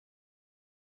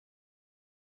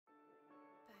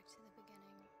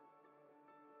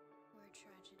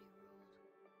tragedy ruled.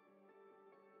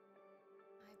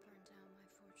 I burned down my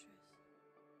fortress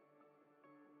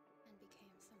and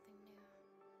became something new.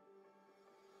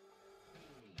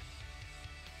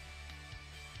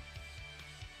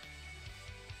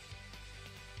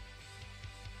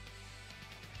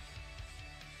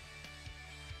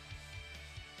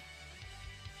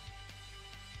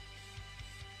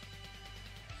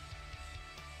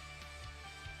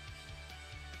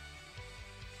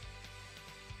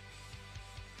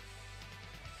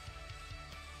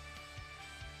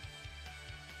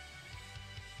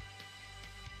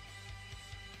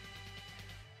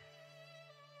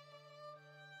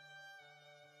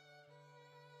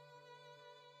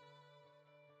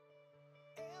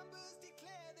 Embers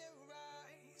declare their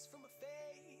rise from a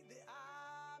fate that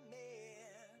I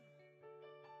made.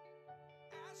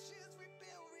 Ashes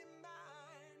rebuild,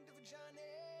 remind of a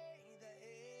journey that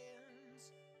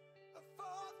ends. A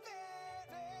forfeit,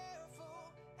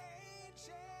 fearful,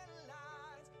 ancient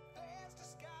lines. Face the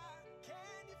sky,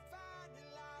 can you find it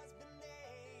lies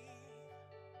beneath?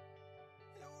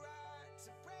 Your right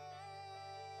to pray,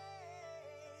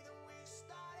 then we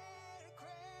started a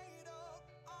cradle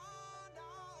on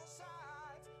all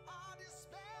sides. I'll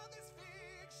dispel this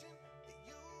fiction that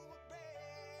you will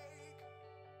break.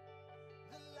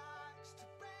 The lights to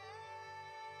break,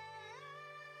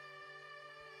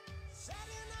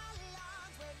 setting our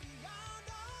lines way beyond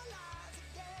all lies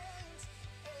against.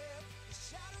 If the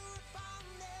shadow upon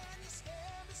then you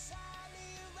stand beside me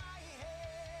right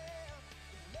here,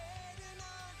 made an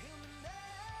unhuman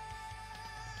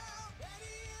nail,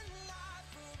 ready in life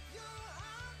for your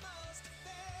heart must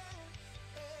defend.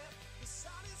 If the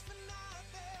sun is for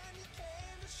nothing, you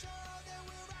came to show that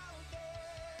we're out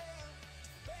there.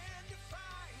 Defend your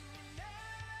fight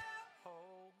now.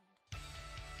 Hold.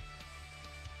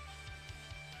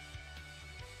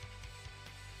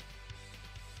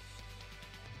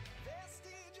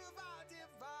 Vestige of our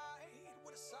divide,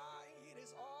 what a sight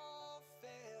is all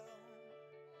fail.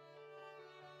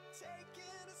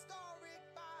 Taking historic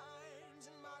binds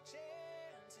and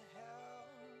marching to hell.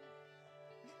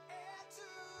 The air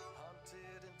too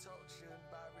haunted and tortured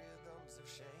by rhythms of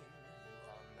shame. You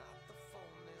are not the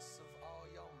fullness of all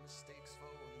your mistakes for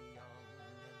the young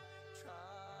and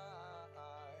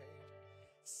tried.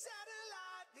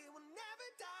 Satellite, they will never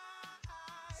die.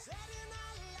 Setting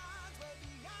our lines way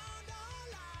beyond all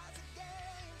lies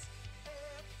against.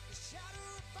 If the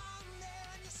shadow upon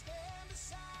then you stand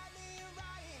beside me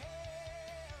right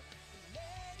here,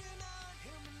 laid an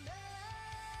unhuman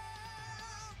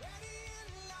nail, ready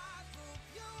in life for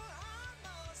your heart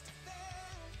must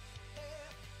defend.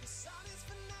 If the sun is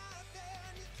for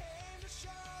nothing, you came to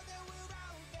show that we're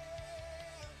out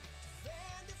there.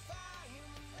 Defend, defy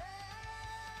human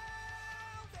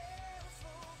nail,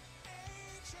 baleful,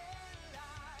 ancient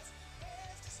lies.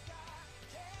 There's the sky,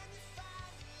 can you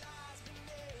find the lies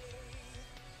beneath?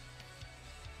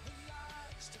 The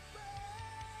lights to break.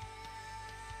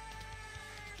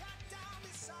 Cut down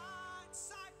beside,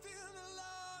 sight fill the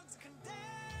lungs,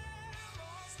 condemn,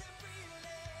 lost and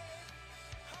breathing.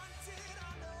 Hunted,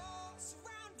 I know,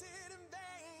 surrounded in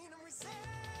vain and resist.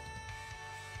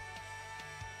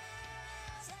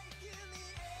 Taking the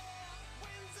air,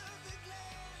 winds of the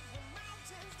glen, where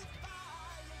mountains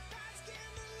defy, and bask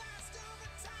in the last of a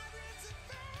tyrant's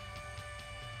advance.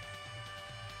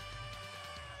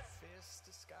 Fist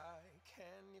to sky,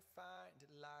 can you find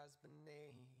it lies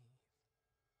beneath?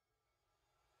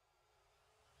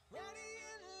 Ready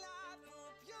in life,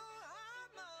 hope your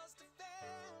heart must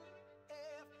defend.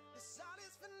 If the sun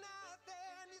is for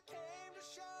nothing, you came to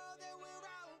show that we're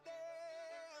out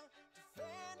there.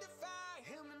 Defend, defy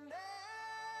human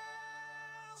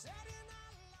nail, setting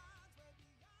our lines way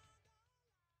beyond all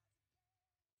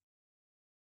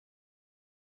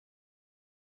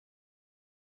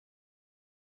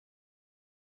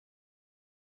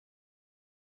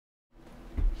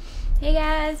Hey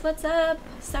guys, what's up?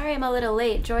 Sorry I'm a little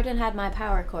late. Jordan had my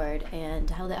power cord and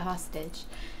held it hostage.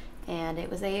 And it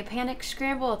was a panic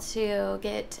scramble to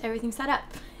get everything set up.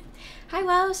 Hi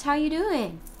Welsh, how you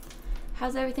doing?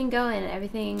 How's everything going?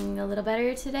 Everything a little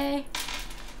better today?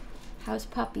 How's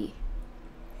puppy?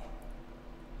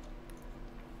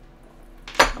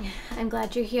 I'm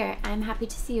glad you're here. I'm happy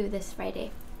to see you this Friday.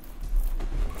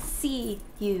 See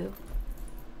you.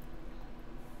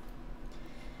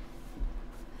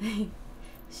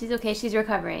 She's okay, she's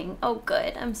recovering. Oh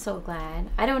good, I'm so glad.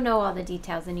 I don't know all the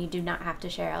details and you do not have to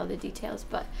share all the details,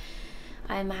 but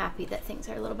I'm happy that things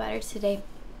are a little better today.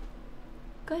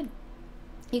 Good.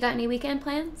 You got any weekend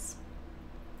plans?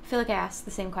 I feel like I ask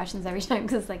the same questions every time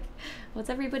because like, what's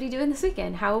everybody doing this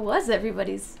weekend? How was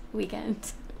everybody's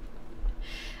weekend?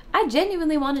 I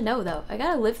genuinely want to know, though. I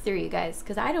gotta live through you guys,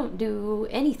 because I don't do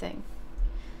anything.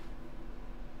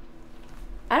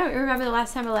 I don't remember the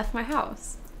last time I left my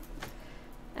house.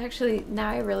 Actually, now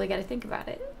I really gotta think about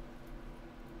it.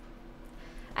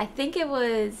 I think it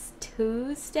was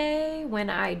Tuesday when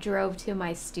I drove to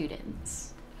my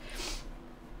students.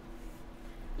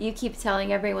 You keep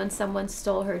telling everyone someone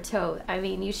stole her tote. I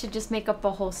mean, you should just make up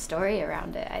a whole story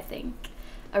around it, I think.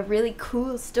 A really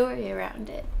cool story around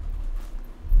it.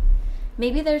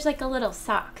 Maybe there's like a little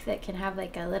sock that can have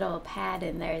like a little pad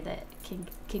in there that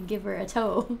can give her a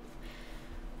toe.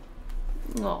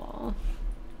 Aww.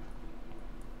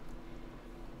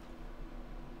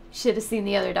 Should have seen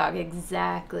the other dog.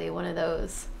 Exactly. One of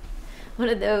those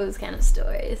kind of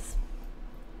stories.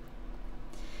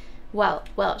 Well,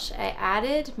 Welsh, I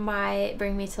added my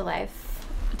Bring Me to Life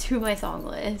to my song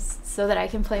list so that I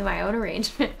can play my own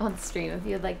arrangement on stream if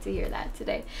you'd like to hear that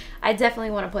today. I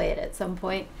definitely want to play it at some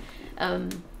point.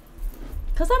 Because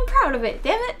I'm proud of it,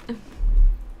 damn it.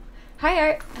 Hi,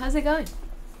 Art. How's it going?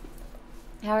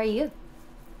 How are you?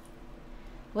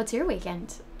 What's your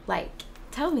weekend like?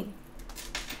 Tell me.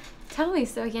 Tell me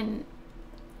so I can,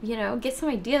 you know, get some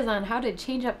ideas on how to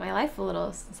change up my life a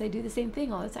little since I do the same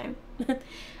thing all the time.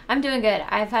 I'm doing good.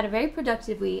 I've had a very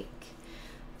productive week.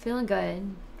 Feeling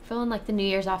good. Feeling like the New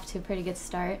Year's off to a pretty good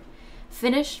start.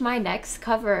 Finished my next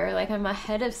cover. Like, I'm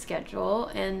ahead of schedule.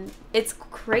 And it's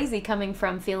crazy coming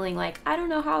from feeling like, I don't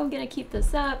know how I'm going to keep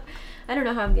this up. I don't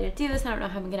know how I'm going to do this. I don't know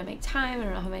how I'm going to make time. I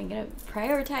don't know how I'm going to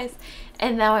prioritize.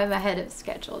 And now I'm ahead of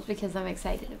schedule because I'm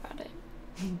excited about it.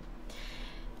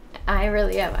 I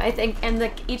really am. I think, and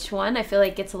like each one I feel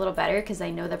like gets a little better because I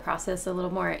know the process a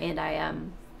little more, and I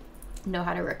know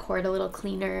how to record a little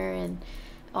cleaner and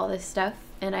all this stuff.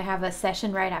 And I have a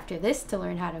session right after this to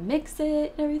learn how to mix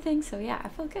it and everything. So yeah, I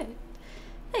feel good.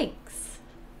 Thanks.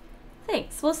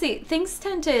 We'll see. Things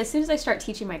tend to, as soon as I start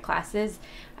teaching my classes,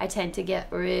 I tend to get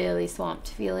really swamped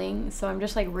feeling. So I'm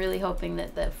just like really hoping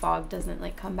that the fog doesn't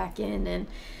like come back in and,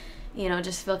 you know,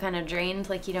 just feel kind of drained,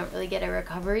 like you don't really get a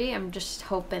recovery. I'm just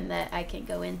hoping that I can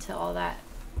go into all that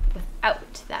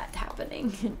without that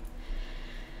happening.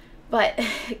 But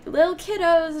little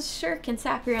kiddos sure can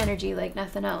sap your energy like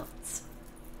nothing else.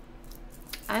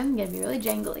 I'm going to be really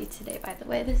jangly today, by the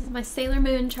way. This is my Sailor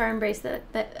Moon charm bracelet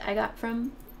that I got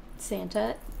from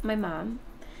Santa, my mom.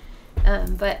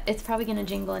 But it's probably going to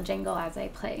jingle and jangle as I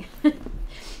play.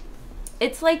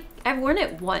 It's like, I've worn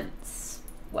it once,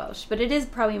 Welsh, but it is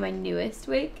probably my newest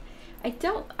wig. I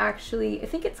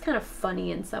think it's kind of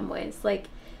funny in some ways. Like,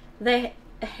 the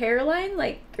hairline,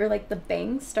 like, or like the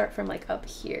bangs start from like up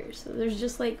here. So there's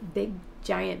just like big,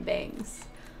 giant bangs.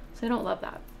 So I don't love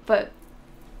that, but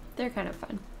they're kind of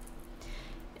fun.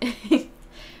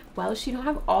 Welsh, you don't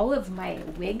have all of my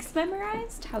wigs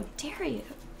memorized? How dare you?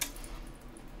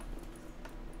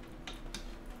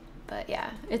 But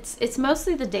yeah, it's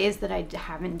mostly the days that I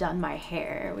haven't done my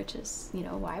hair, which is, you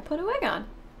know, why I put a wig on.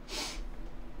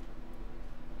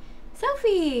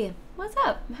 Sophie, what's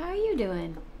up? How are you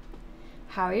doing?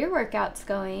 How are your workouts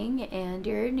going and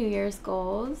your New Year's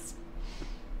goals?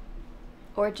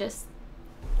 Or just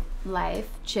life,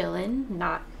 chilling,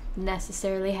 not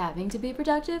necessarily having to be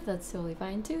productive? That's totally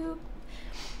fine too.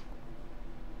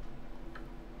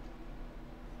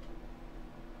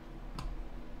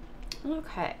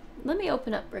 Okay, let me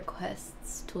open up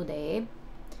requests today.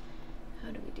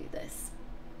 How do we do this?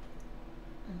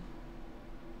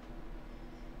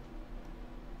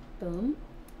 Boom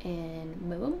and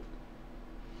boom.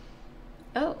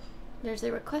 Oh, there's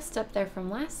a request up there from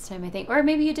last time, I think. Or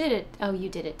maybe you did it. Oh, you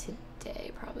did it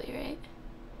today, probably, right?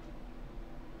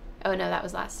 Oh, no, that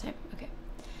was last time. Okay.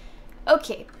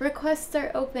 Okay, requests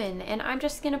are open, and I'm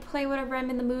just going to play whatever I'm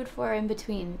in the mood for in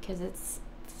between, because it's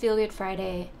Feel Good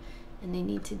Friday, and they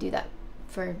need to do that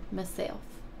for myself.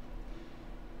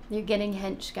 You're getting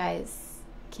hench, guys.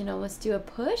 Can almost do a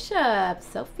push-up.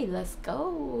 Sophie, let's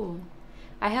go.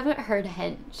 I haven't heard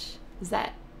hench. Is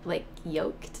that, like,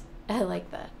 yoked? I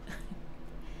like that.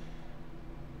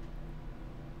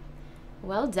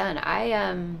 Well done.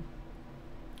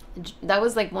 That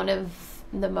was like one of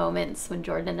the moments when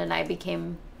Jordan and I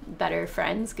became better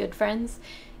friends, good friends,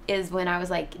 is when I was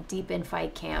like deep in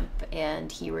fight camp and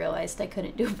he realized I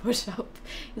couldn't do a push-up.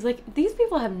 He's like, these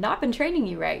people have not been training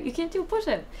you right. You can't do a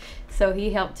push-up. So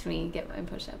he helped me get my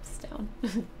push-ups down.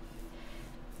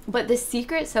 But the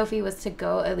secret, Sophie, was to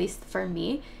go, at least for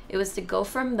me, it was to go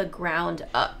from the ground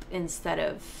up instead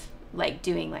of like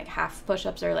doing like half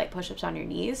push-ups or like push-ups on your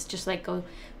knees. Just like go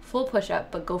full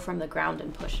push-up, but go from the ground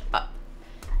and push up.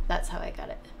 That's how I got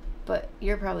it. But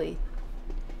you're probably,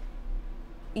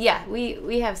 yeah,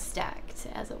 we have stacked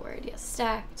as a word. Yes,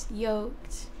 stacked,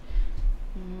 yoked.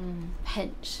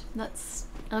 Hench.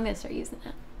 I'm gonna start using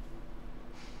that.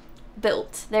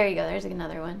 Built. There you go. There's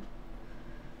another one.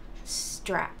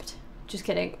 Strapped. Just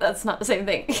kidding. That's not the same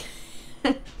thing.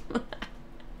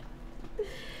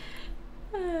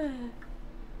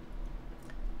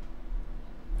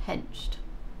 Henched.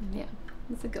 Yeah,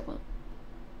 that's a good one.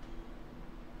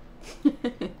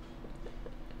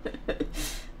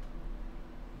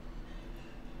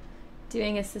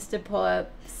 Doing assisted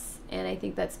pull-ups, and I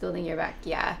think that's building your back.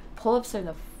 Yeah, pull-ups are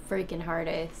the freaking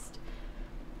hardest.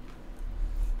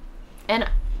 And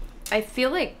I feel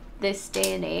like this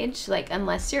day and age, like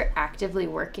unless you're actively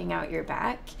working out your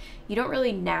back, you don't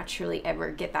really naturally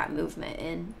ever get that movement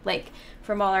in. Like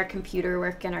from all our computer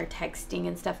work and our texting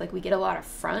and stuff, like we get a lot of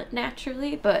front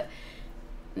naturally, but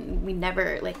we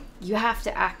never, like, you have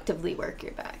to actively work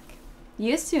your back.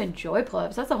 You used to enjoy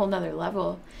pull-ups. That's a whole nother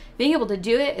level. Being able to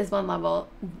do it is one level.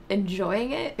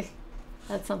 Enjoying it,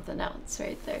 that's something else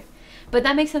right there. But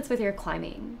that makes sense with your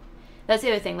climbing. That's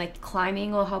the other thing, like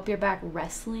climbing will help your back,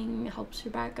 wrestling helps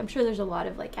your back. I'm sure there's a lot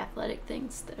of like athletic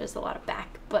things that there's a lot of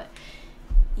back, but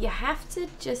you have to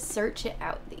just search it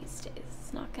out these days.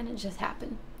 It's not gonna just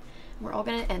happen. We're all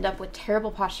gonna end up with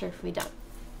terrible posture if we don't.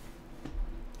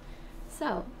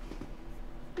 So,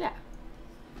 yeah.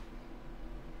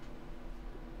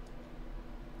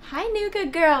 Hi Nuka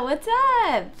girl, what's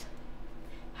up?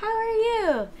 How are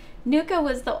you? Nuka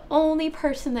was the only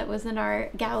person that was in our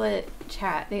gala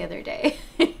chat the other day.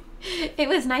 It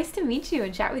was nice to meet you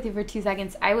and chat with you for 2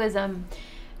 seconds. I was,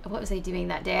 what was I doing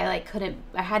that day?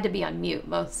 I had to be on mute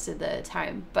most of the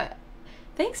time, but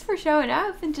thanks for showing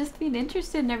up and just being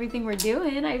interested in everything we're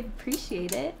doing. I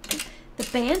appreciate it. The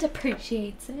band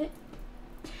appreciates it.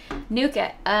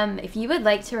 Nuka, if you would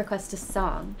like to request a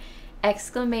song,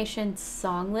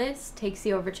 !song list takes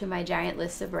you over to my giant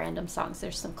list of random songs.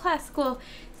 There's some classical,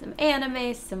 some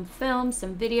anime, some film,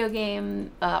 some video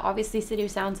game, obviously City of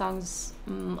Sound songs.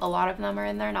 A lot of them are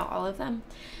in there, not all of them.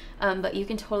 But you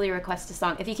can totally request a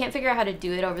song. If you can't figure out how to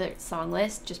do it over the song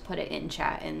list, just put it in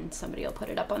chat and somebody will put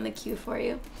it up on the queue for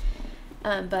you.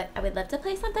 But I would love to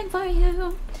play something for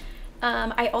you.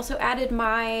 I also added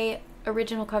my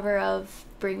original cover of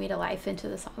Bring Me to Life into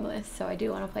the song list, so I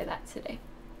do want to play that today.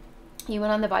 You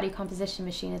went on the body composition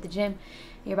machine at the gym.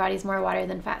 Your body's more water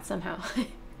than fat somehow.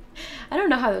 I don't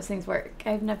know how those things work.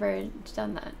 I've never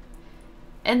done that.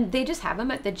 And they just have them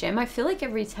at the gym. I feel like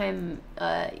every time,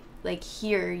 like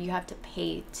here, you have to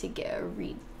pay to get a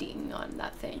reading on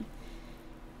that thing.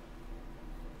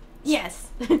 Yes!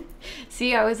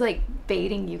 See, I was like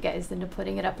baiting you guys into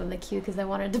putting it up on the queue because I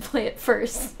wanted to play it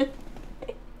first.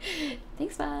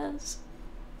 Thanks, Buzz.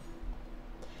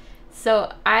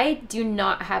 So I do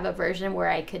not have a version where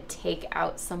I could take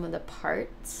out some of the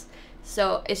parts.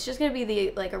 So it's just going to be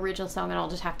the like original song and I'll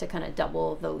just have to kind of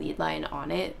double the lead line on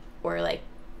it or like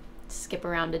skip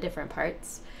around to different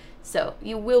parts. So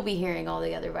you will be hearing all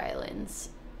the other violins,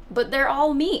 but they're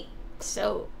all me.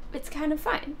 So it's kind of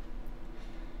fine.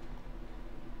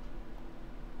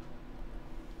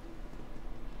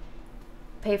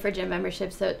 Pay for gym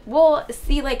membership. So, well,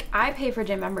 see, like I pay for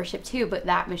gym membership too, but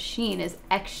that machine is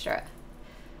extra.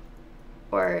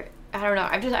 Or I don't know.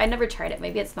 I never tried it.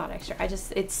 Maybe it's not extra.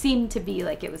 It seemed to be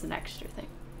like it was an extra thing.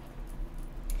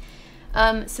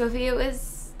 Sophie, it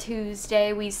was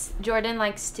Tuesday. Jordan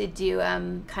likes to do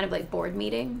kind of like board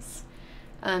meetings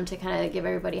to kind of give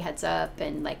everybody heads up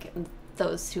and like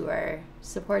those who are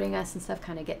supporting us and stuff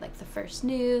kind of get like the first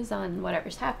news on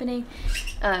whatever's happening.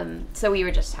 So we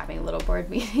were just having a little board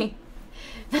meeting.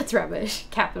 That's rubbish.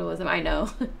 Capitalism, I know.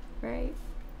 Right?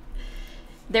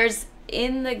 There's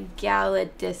in the gala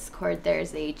Discord,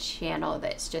 there's a channel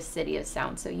that's just City of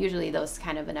Sound. So usually those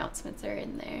kind of announcements are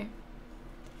in there.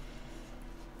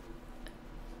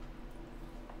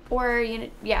 Or, you know,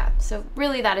 yeah, so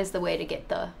really that is the way to get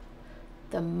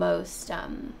the most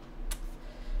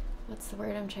what's the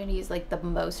word I'm trying to use? Like the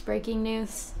most breaking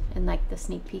news and like the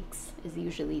sneak peeks is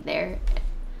usually there.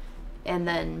 And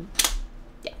then,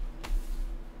 yeah.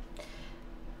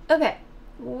 Okay,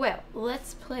 well,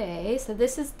 let's play. So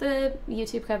this is the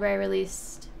YouTube cover I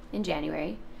released in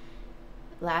January.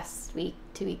 Last week,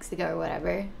 2 weeks ago or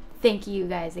whatever. Thank you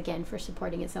guys again for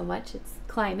supporting it so much. It's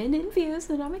climbing in views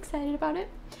and I'm excited about it.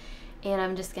 And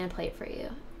I'm just going to play it for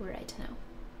you right now.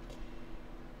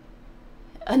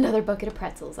 Another bucket of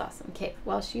pretzels, awesome. Okay,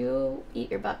 whilst you eat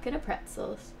your bucket of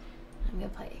pretzels, I'm gonna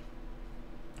play.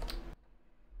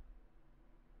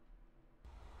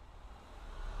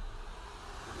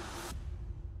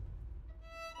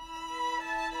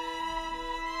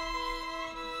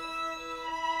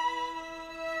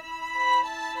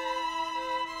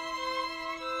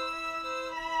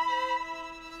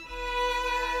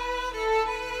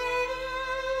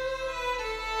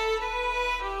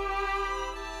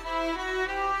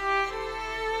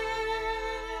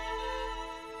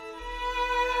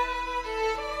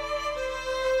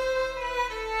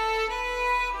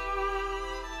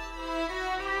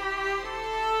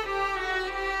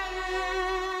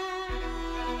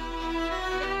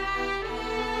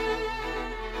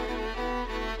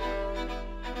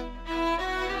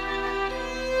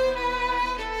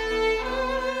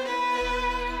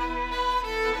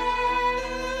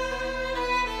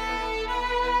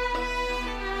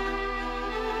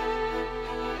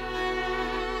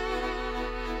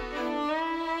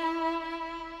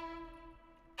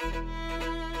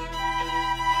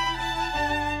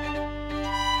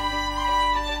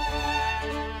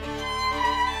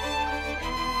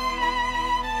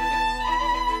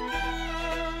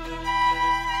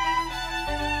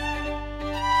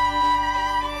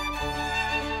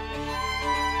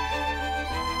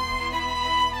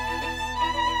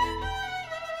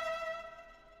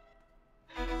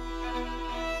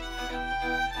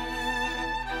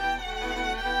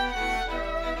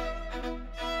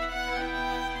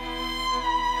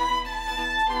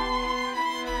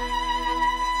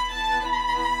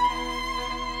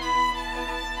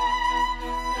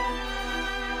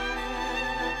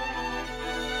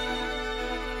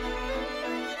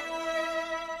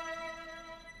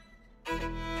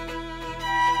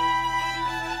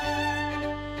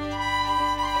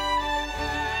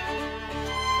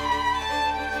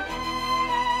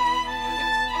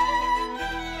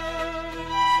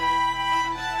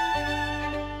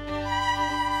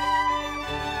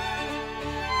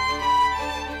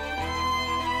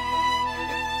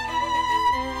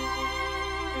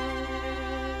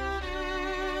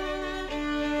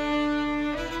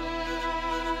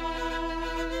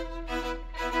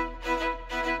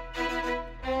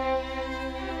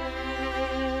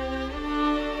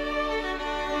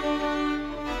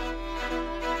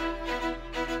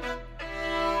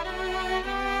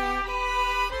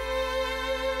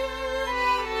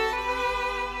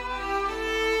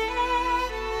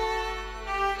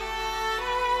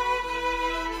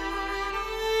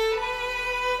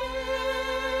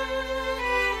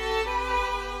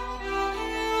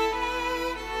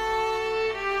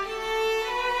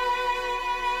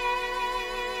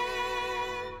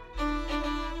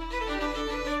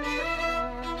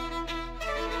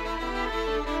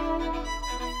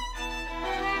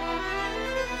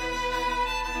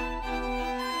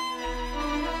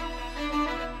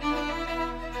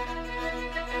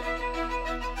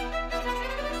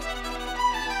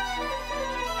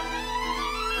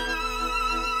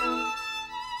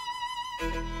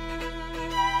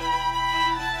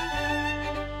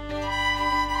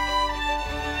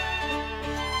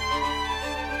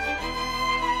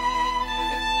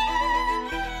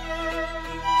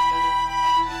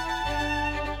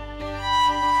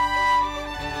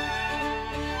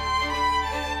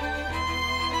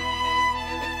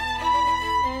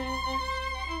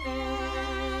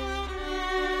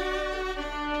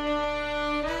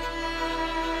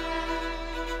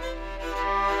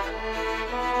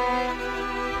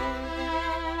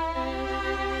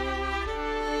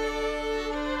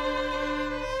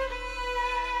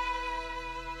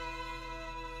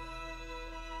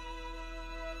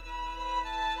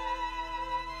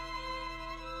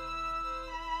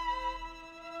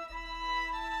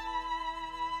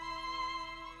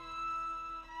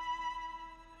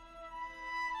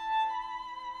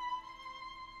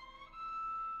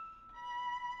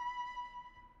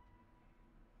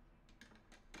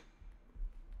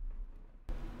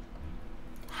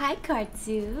 Hi,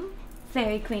 Kartsu,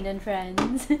 Fairy Queen and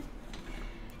friends.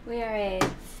 We are a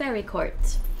fairy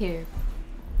court here.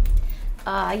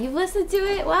 You've listened to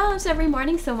it? Well, it's every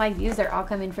morning, so my views are all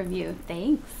coming from you.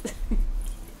 Thanks.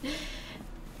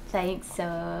 Thanks,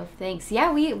 so thanks.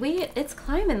 Yeah, we it's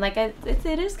climbing. Like it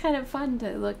is kind of fun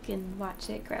to look and watch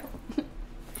it grow.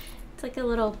 It's like a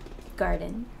little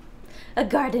garden, a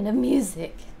garden of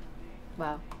music.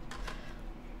 Wow.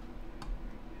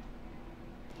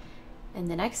 And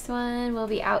the next one will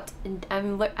be out, and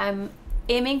I'm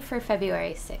aiming for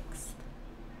February 6th.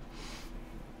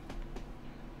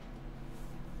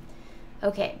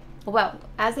 Okay. Well,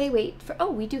 as I wait for,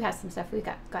 we do have some stuff. We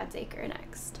got God's Acre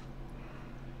next.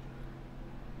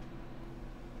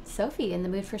 Sophie in the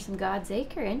mood for some God's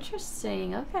Acre.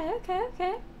 Interesting.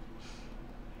 Okay.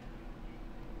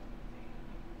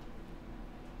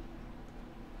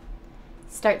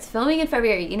 Starts filming in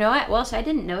February. You know what, Welsh? I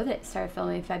didn't know that it started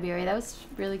filming in February. That was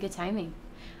really good timing.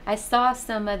 I saw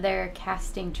some of their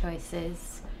casting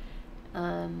choices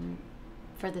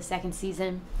for the second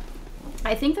season.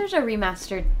 I think there's a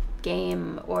remastered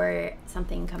game or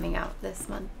something coming out this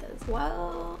month as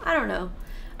well. I don't know.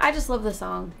 I just love the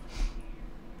song.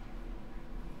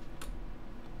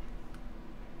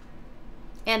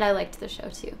 And I liked the show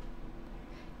too.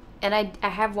 And I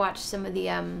have watched some of the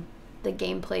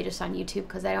gameplay just on YouTube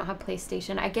because I don't have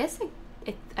PlayStation. I guess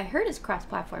I heard it's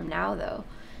cross-platform now though,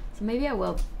 so maybe I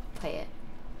will play it.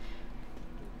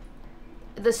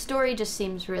 The story just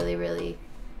seems really, really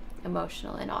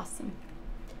emotional and awesome.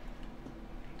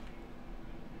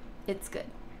 It's good.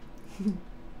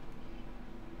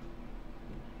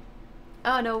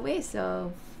 Oh no way,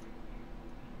 so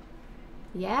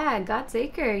yeah, God's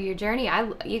Acre, your journey.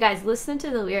 You guys listen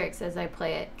to the lyrics as I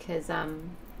play it, because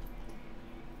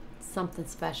something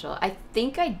special. I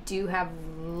think I do have,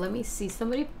 let me see,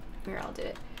 somebody, here, I'll do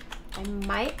it. I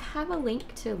might have a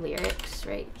link to lyrics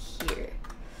right here.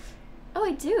 Oh,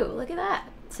 I do, look at that.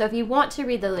 So if you want to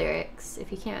read the lyrics,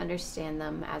 if you can't understand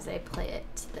them as I play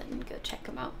it, then go check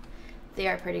them out. They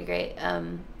are pretty great.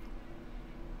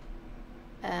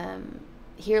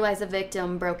 Here lies a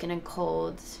victim, broken and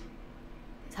cold.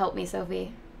 Help me,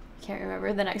 Sophie. Can't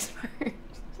remember the next part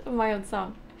of my own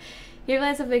song. Here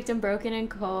lies a victim, broken and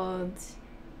cold.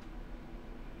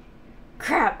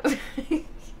 Crap.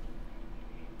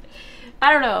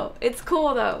 I don't know. It's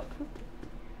cool though.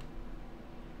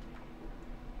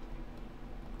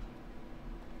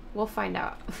 We'll find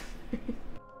out.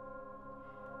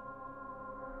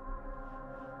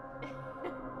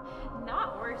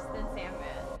 Not worse than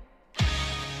Sandman.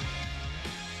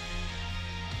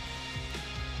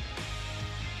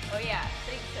 Oh yeah,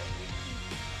 thanks Sophie.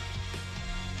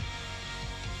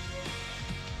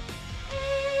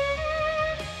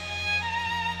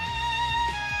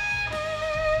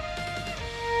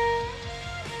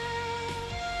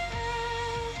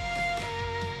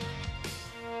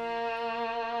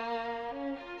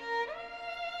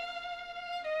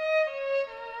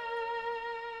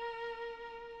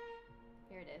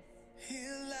 Here it is.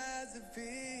 Here lies a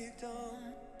victim,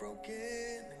 broken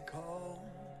and cold.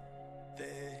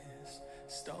 This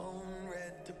stone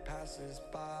read to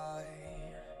passers-by.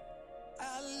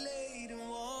 I laid and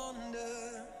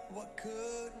wondered what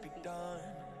could be done.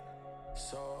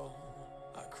 So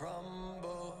I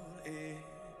crumbled it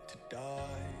to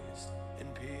dust,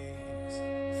 and peace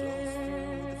flows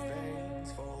through the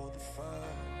veins for the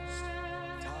first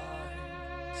time.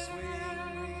 Sweet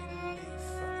relief,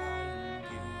 for I'm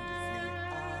beautifully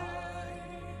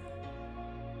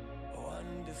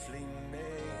wonderfully made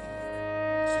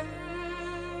to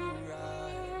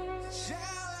rise. Shall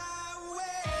I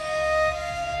wait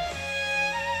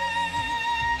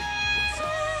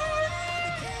until I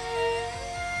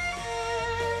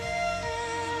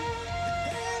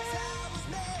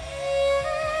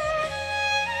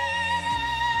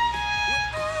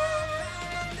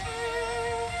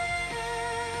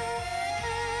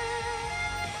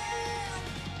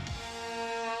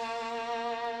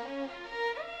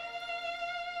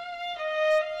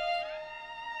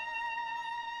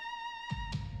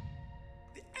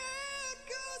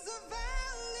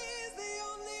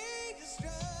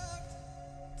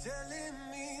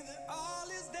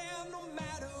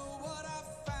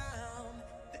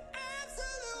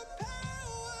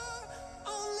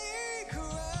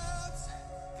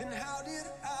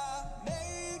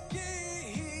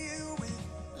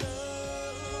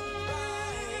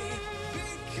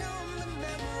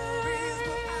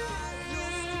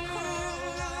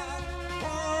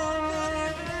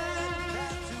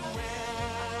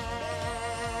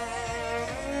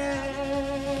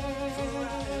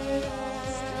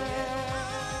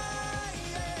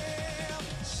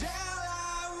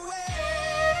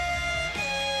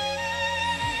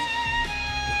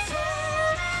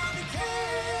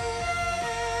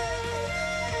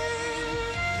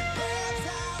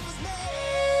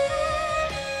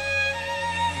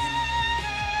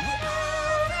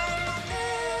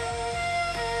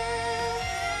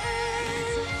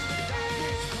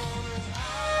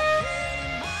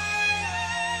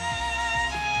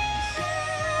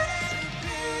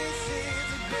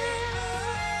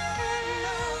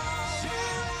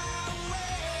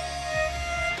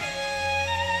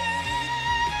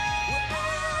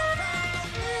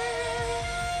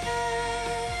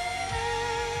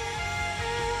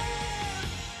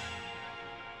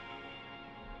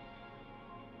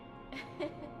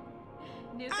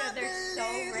Nuka, they're so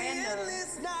random.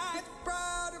 Endless night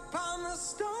brought upon the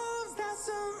storms that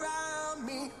surround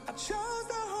me. I chose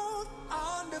to hold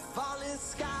on to falling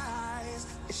skies.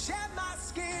 It shed my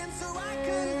skin so I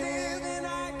could live and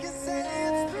I can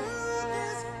sail through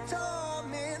this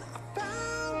torment. I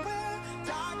found where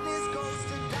darkness goes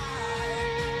to die.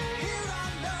 Here I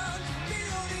learn to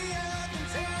feel the earth and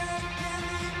turn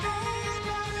everything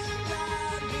that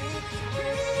around me.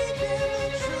 Breathe in the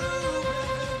true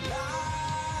breath of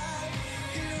life.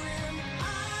 Here am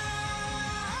I.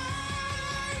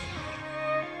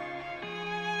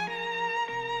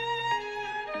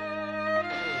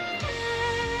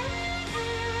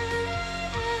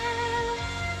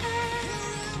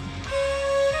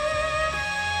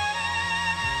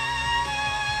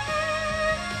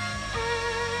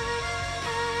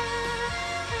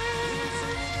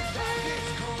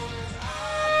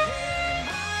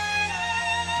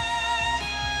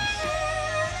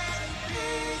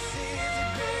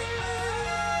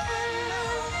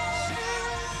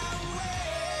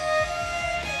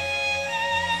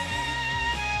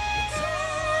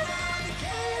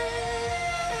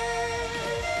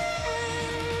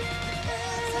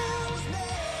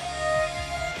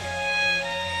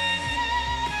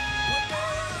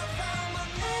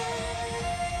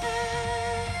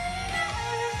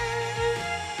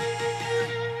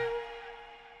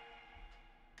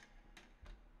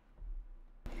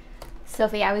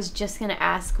 Sophie, I was just gonna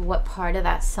ask what part of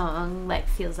that song like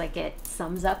feels like it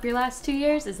sums up your last 2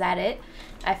 years. Is that it?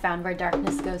 I found where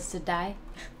darkness goes to die.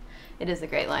 It is a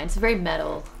great line. It's a very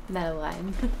metal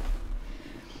line.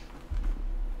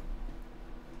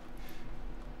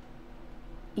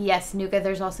 Yes, Nuka,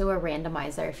 there's also a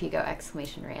randomizer if you go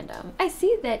exclamation random. I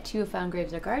see that you have found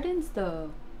graves or gardens,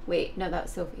 though. Wait, no, that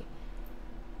was Sophie.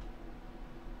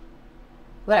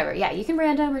 Whatever, yeah, you can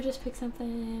random or just pick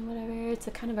something, whatever. It's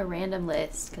a kind of a random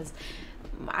list because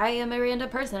I am a random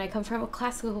person. I come from a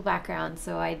classical background,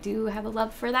 so I do have a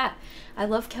love for that. I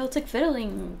love Celtic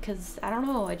fiddling because, I don't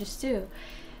know, I just do.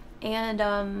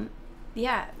 And,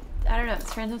 yeah, I don't know,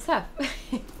 it's random stuff.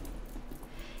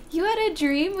 You had a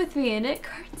dream with me in it,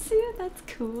 Kartsu? That's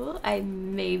cool.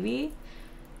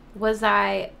 Was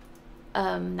I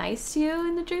nice to you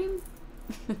in the dream?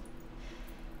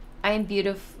 I am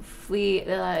beautifully,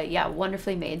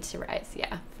 wonderfully made to rise.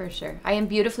 Yeah, for sure. I am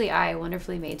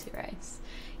wonderfully made to rise.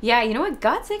 Yeah, you know what?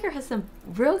 Godsaker has some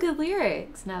real good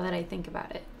lyrics now that I think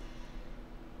about it.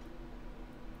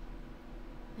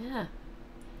 Yeah.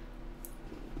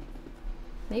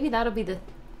 Maybe that'll be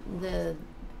the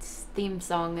theme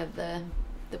song of the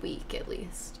week, at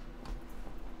least.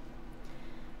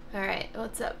 All right,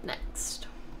 what's up next?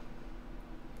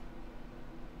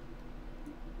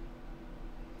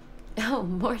 Oh,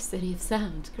 more City of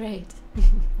Sound. Great.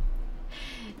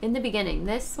 In the beginning,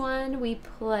 this one we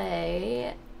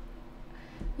play...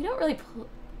 We don't really...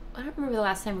 I don't remember the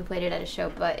last time we played it at a show,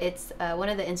 but it's one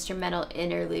of the instrumental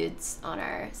interludes on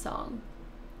our song.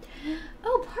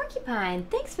 Oh, Porcupine!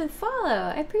 Thanks for the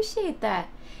follow! I appreciate that.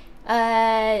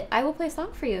 I will play a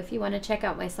song for you if you want to check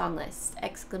out my song list.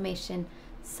 Exclamation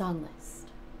song list.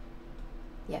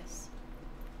 Yes.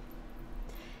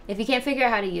 If you can't figure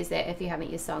out how to use it, if you haven't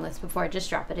used song list before, just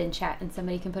drop it in chat and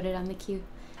somebody can put it on the queue.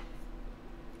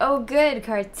 Oh, good,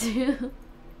 Cartoon.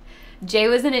 Jay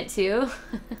was in it too.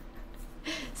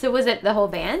 So was it the whole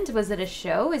band? Was it a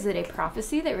show? Is it a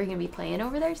prophecy that we're going to be playing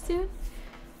over there soon?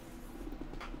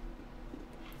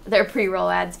 Their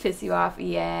pre-roll ads piss you off?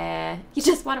 Yeah. You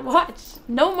just want to watch.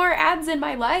 No more ads in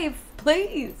my life,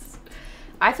 please.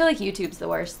 I feel like YouTube's the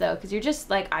worst, though, because you're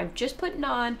just like, I'm just putting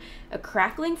on a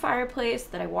crackling fireplace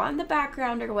that I want in the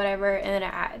background or whatever, and then an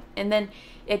ad. And then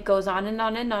it goes on and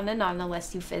on and on and on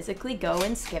unless you physically go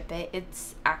and skip it.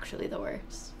 It's actually the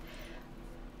worst.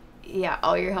 Yeah,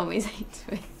 all your homies hate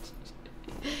Twitch.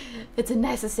 It's a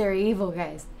necessary evil,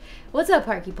 guys. What's up,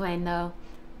 Porcupine, though?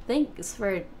 Thanks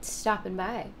for stopping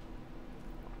by.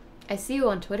 I see you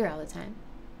on Twitter all the time.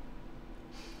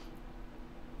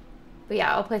 But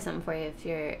yeah, I'll play something for you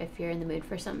if you're in the mood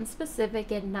for something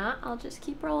specific. If not, I'll just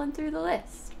keep rolling through the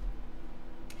list.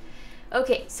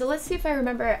 Okay, so let's see if I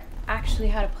remember actually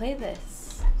how to play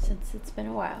this since it's been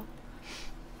a while.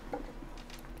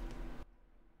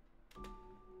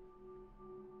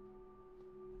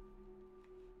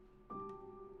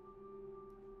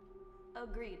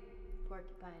 Agreed,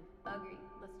 Porcupine. Agreed.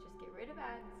 Let's just get rid of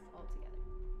ads altogether.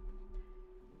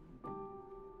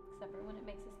 Except for when it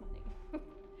makes us money.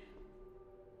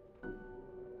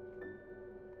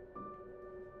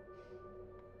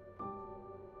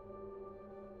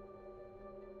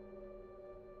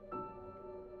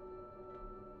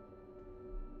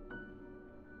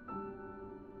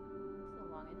 It's a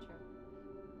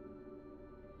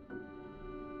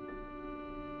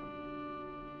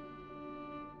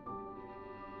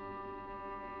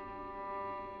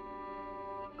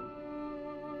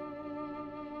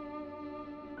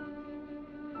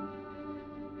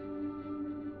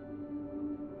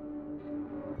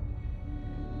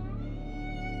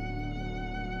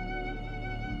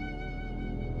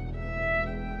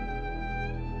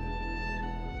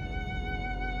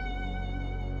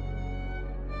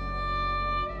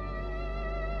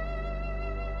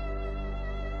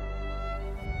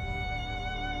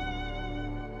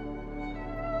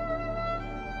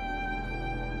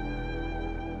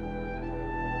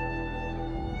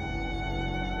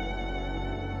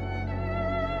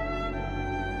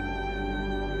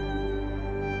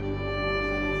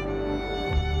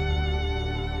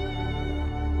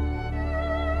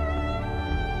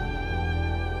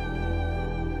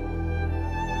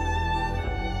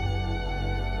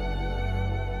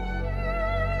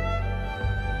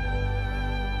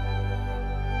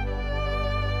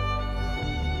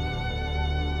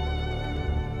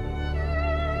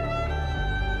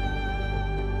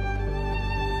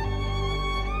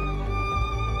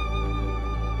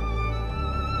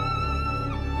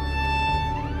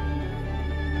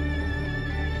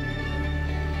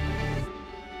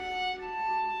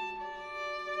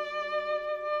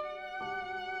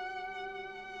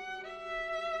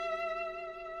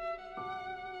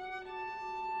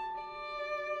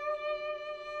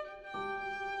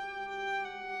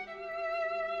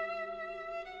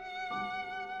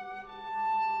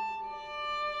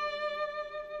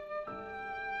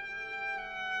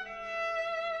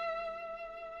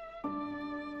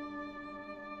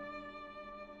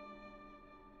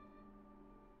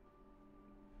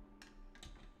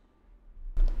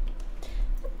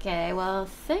Okay, well,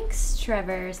 thanks,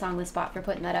 Trevor Songless Spot, for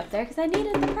putting that up there because I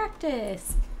needed the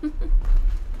practice.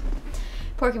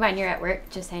 Porcupine, you're at work,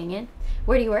 just hanging.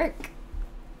 Where do you work?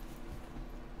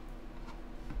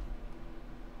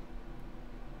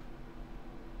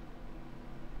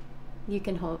 You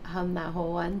can hum that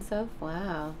whole one, Soph?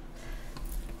 Wow.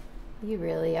 You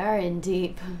really are in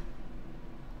deep.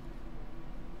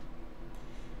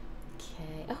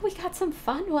 Okay. Oh, we got some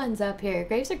fun ones up here.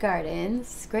 Graves or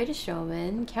Gardens, Greatest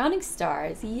Showman, Counting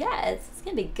Stars. Yes, it's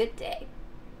going to be a good day.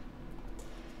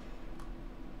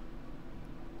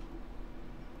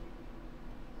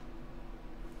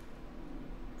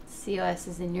 COS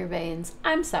is in your veins.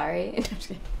 I'm sorry.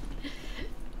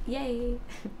 Yay.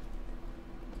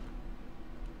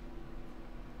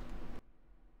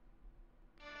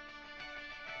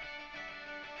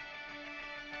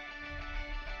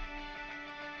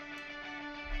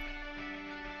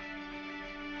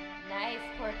 Nice,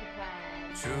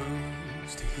 Porcupine.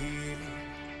 Choose to heal.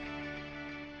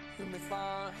 You may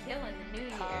find Killing the new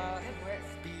year. Good work.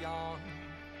 beyond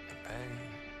the pain.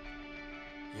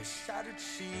 Your shattered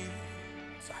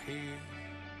sheets are here.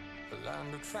 The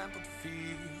land of trampled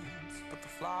fields, but the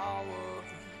flower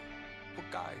will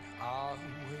guide our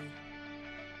way.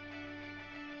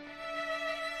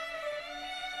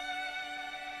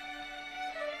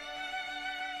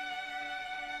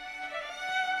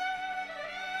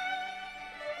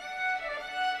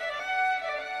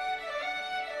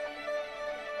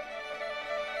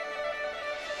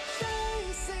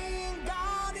 Chasing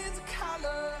God is a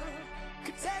color.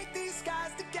 Could take these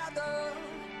skies together.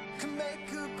 Could make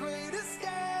a great escape.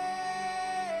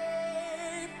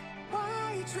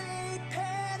 Why trade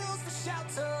petals for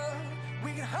shelter?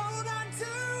 We can hold on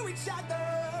to each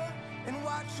other and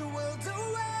watch the world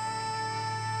away.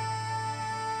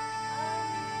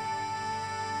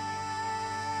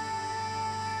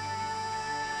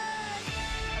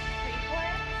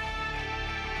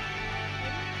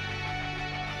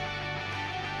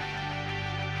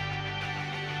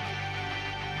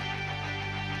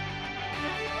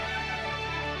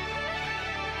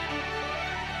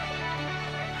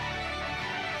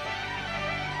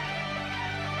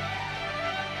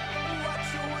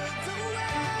 Watch the world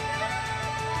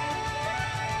away.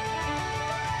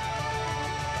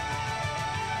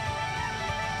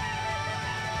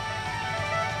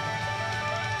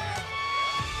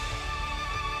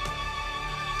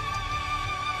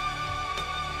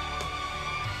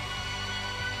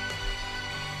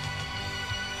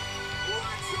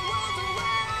 Watch the world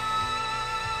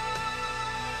away.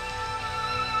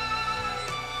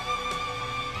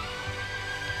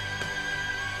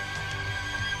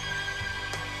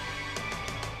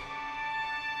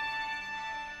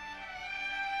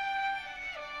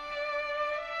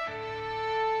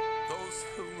 Those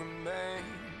who remain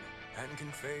and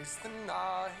can face the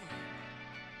night,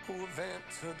 who have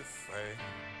entered the fray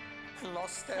and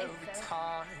lost every sir.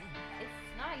 time. It's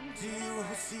not Do usually. you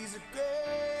who sees a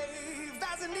grave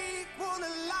as an equal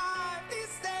alive?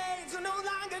 These days will no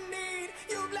longer need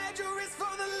you bled your wrist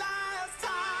for the last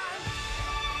time.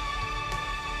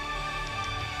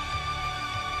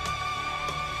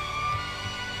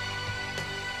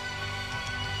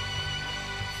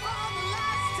 For the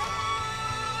last time.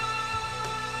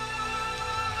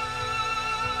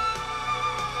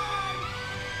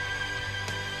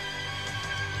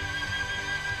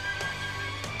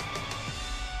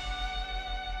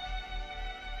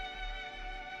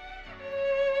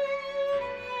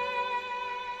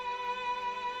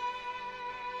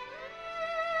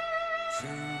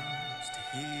 Choose to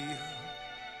heal.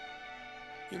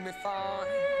 You may find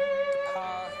the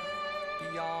path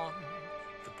beyond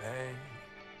the pain.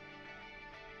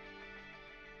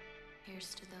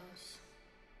 Here's to those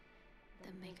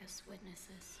that make us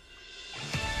witnesses.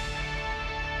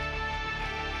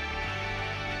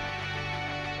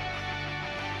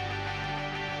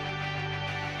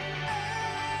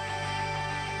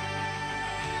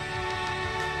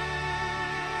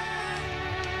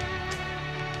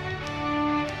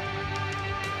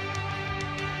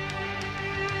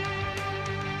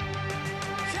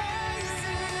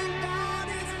 Chasing God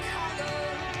is a color.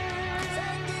 Could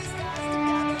take these guys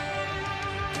together.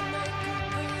 Could make a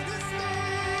great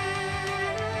escape.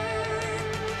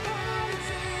 Why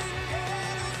trade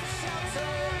petals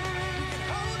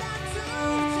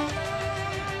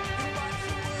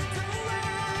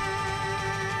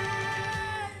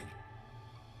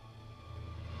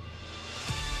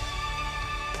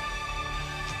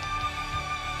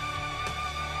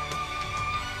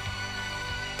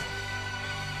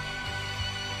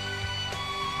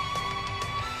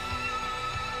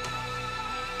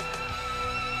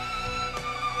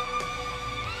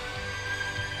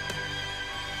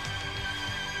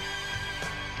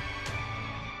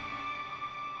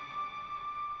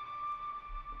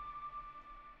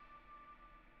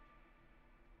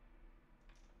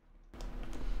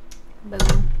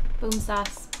Boom. Boom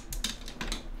sauce.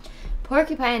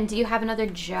 Porcupine, do you have another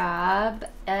job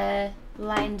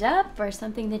lined up or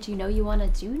something that you know you want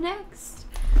to do next?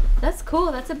 That's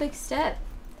cool. That's a big step.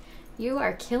 You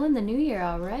are killing the new year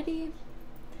already.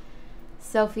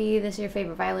 Sophie, this is your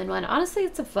favorite violin one. Honestly,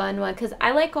 it's a fun one because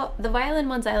I like the violin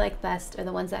ones I like best are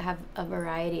the ones that have a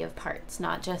variety of parts,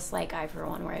 not just like I For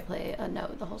One where I play a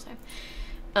note the whole time.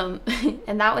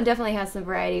 And that one definitely has some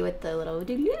variety with the little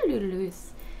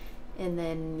doo-doo-doo-doo-doos and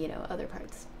then, you know, other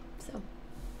parts. So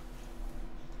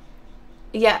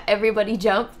yeah, everybody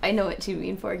jump. I know what you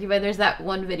mean, Porcupine. There's that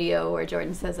one video where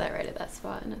Jordan says that right at that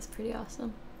spot, and it's pretty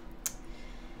awesome.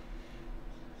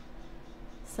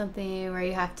 Something where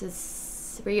you have to,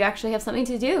 where you actually have something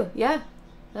to do. Yeah,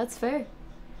 that's fair.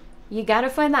 You gotta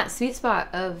find that sweet spot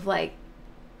of like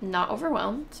not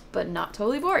overwhelmed, but not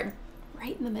totally bored.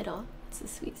 Right in the middle. It's the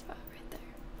sweet spot right there.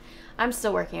 I'm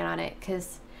still working on it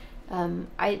because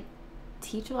I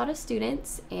teach a lot of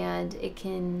students, and it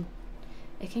can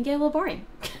get a little boring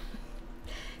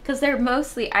because they're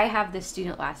mostly, I have this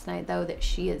student last night though that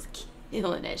she is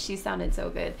killing it. She sounded so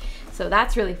good. So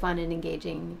that's really fun and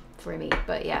engaging for me.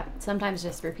 But yeah, sometimes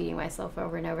just repeating myself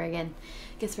over and over again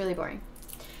gets really boring.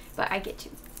 But I get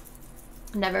you.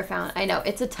 Never found, I know,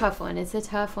 it's a tough one. It's a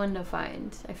tough one to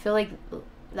find. I feel like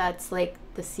that's like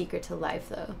the secret to life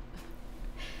though.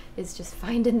 Is just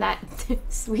finding that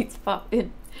sweet spot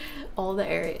in all the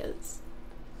areas.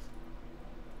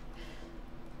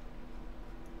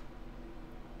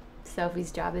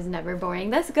 Sophie's job is never boring.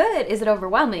 That's good. Is it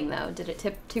overwhelming though? Did it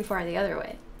tip too far the other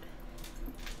way?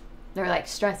 They're like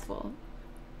stressful.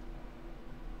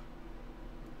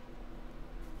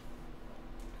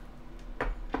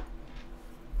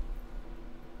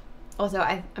 Also,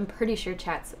 I'm pretty sure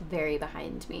chat's very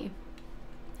behind me.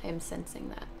 I am sensing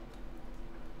that.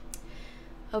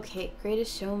 Okay,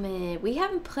 Greatest Showman. We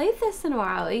haven't played this in a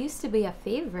while. It used to be a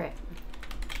favorite.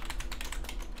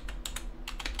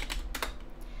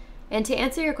 And to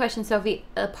answer your question, Sophie,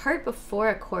 a part before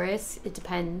a chorus, it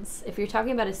depends. If you're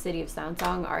talking about a City of Sound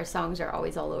song, our songs are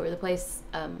always all over the place,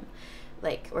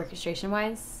 like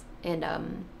orchestration-wise. And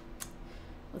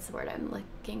what's the word I'm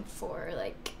looking for?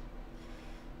 Like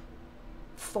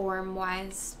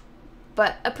form-wise.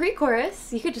 But a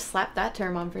pre-chorus, you could just slap that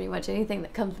term on pretty much anything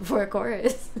that comes before a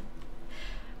chorus.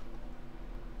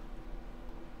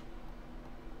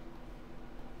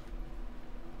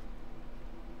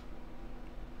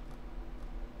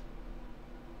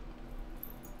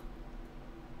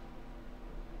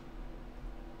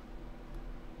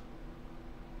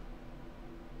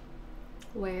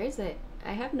 Where is it?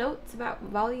 I have notes about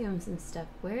volumes and stuff.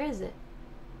 Where is it?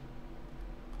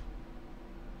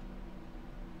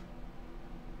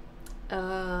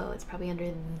 Oh, it's probably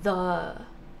under the.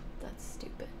 That's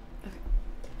stupid. Okay.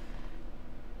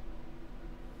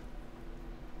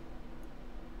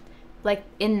 Like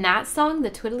in that song, the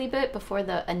twiddly bit before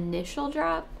the initial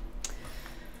drop.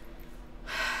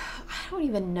 I don't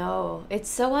even know. It's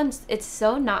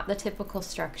so not the typical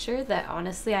structure that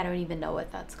honestly I don't even know what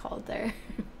that's called there.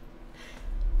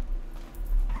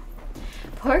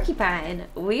 Porcupine,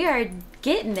 we are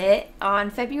getting it on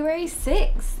February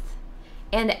 6th.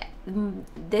 And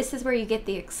this is where you get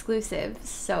the exclusives.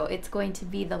 So it's going to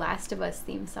be the Last of Us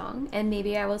theme song, and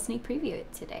maybe I will sneak preview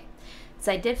it today.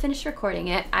 So I did finish recording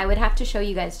it. I would have to show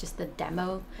you guys just the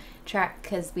demo track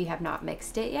because we have not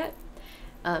mixed it yet.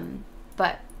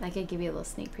 But I could give you a little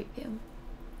sneak preview.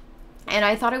 And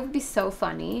I thought it would be so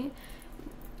funny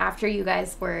after you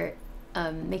guys were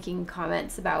making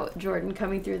comments about Jordan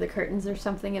coming through the curtains or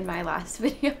something in my last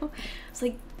video. I was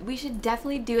like, we should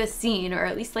definitely do a scene, or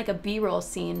at least like a B-roll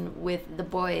scene with the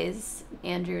boys,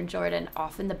 Andrew and Jordan,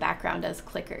 off in the background as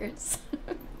clickers.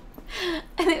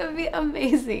 And it would be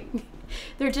amazing.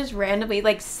 They're just randomly,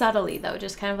 like subtly though,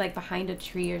 just kind of like behind a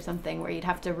tree or something where you'd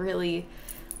have to really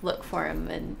look for them.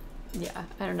 And yeah,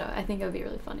 I don't know. I think it would be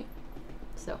really funny.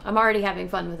 So I'm already having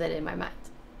fun with it in my mind.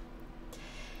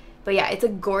 But yeah, it's a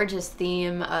gorgeous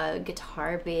theme,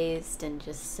 guitar based and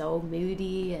just so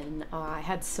moody, and I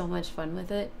had so much fun with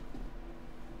it.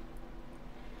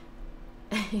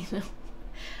 You know,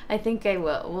 I think I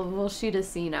will. We'll shoot a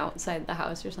scene outside the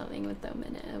house or something with them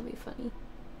in it. It'll be funny.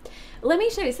 Let me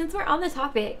show you, since we're on the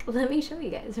topic, let me show you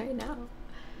guys right now.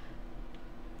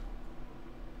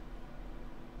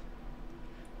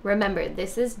 Remember,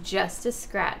 this is just a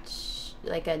scratch.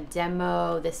 Like a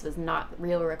demo. This was not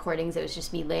real recordings. It was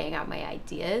just me laying out my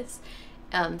ideas.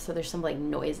 So there's some like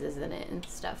noises in it and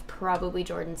stuff. Probably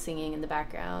Jordan singing in the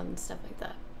background and stuff like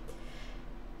that.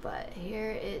 But here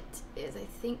it is. I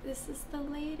think this is the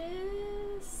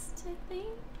latest, I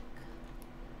think.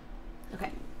 Okay.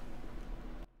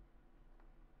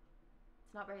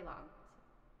 It's not very long.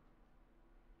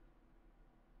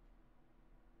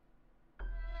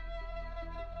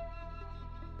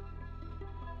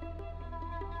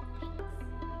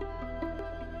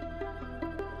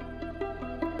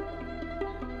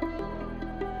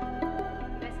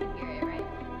 You guys can hear it, right?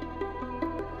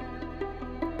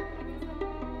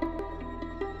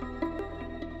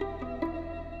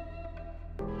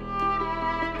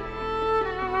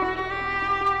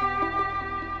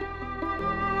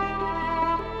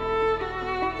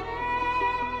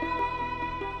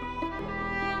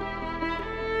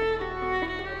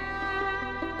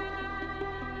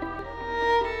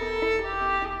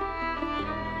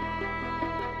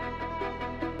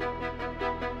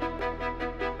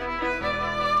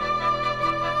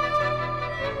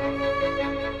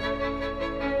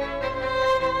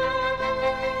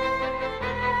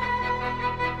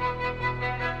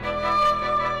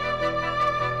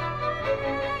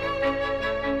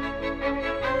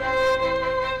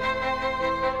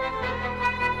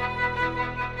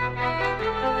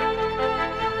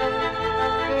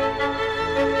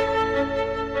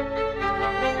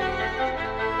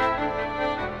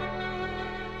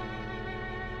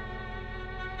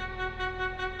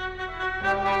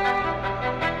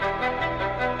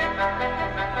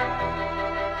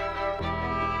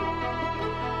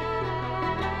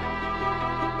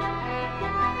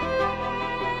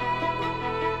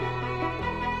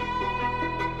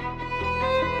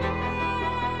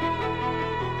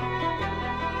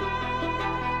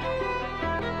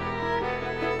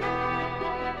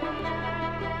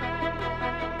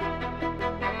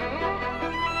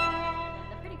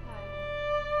 The pretty card.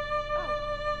 Oh.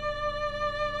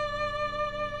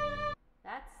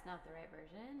 That's not the right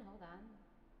version. Hold on.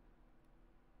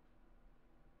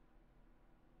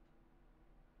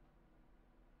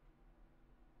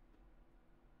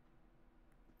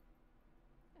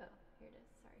 Oh, here it is.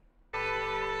 Sorry.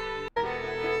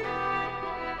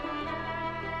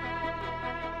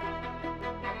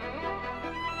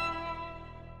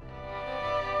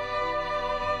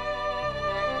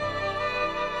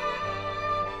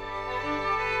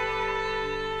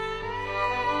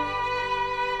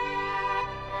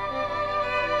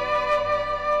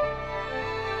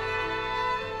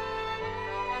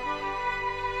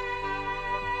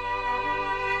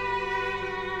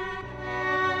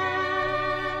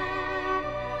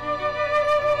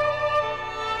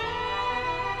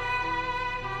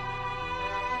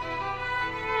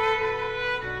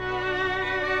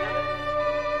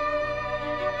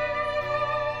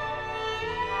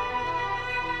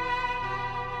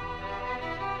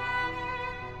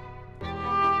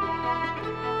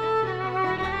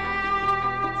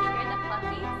 So you're the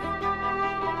fluffies?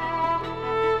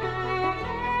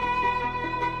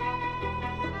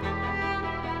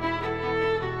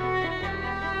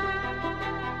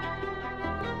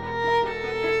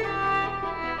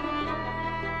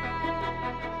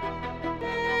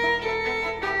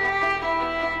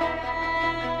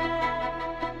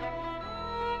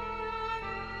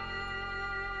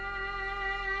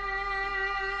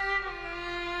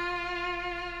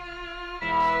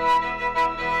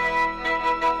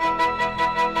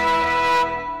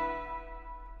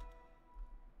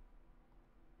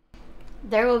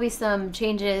 There will be some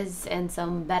changes and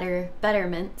some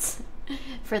betterments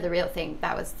for the real thing.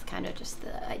 That was kind of just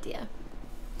the idea.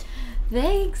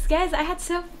 Thanks, guys. I had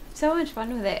so much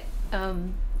fun with it.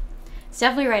 It's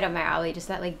definitely right up my alley. Just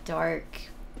that like dark,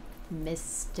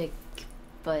 mystic,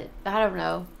 but I don't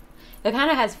know. It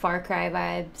kind of has Far Cry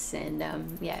vibes, and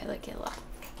yeah, I like it a lot.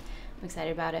 I'm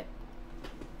excited about it.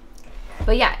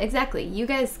 But yeah, exactly. You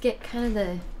guys get kind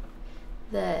of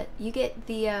the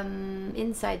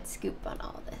inside scoop on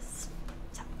all this.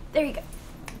 So there you go.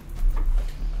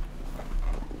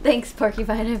 Thanks,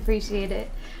 Porcupine. I appreciate it.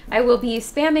 I will be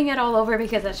spamming it all over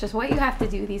because that's just what you have to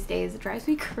do these days. It drives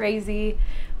me crazy,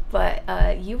 but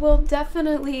you will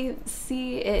definitely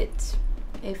see it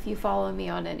if you follow me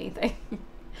on anything.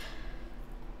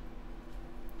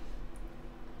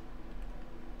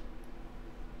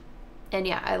 And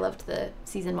yeah, I loved the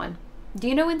season 1. Do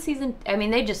you know when I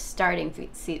mean, they just starting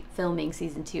filming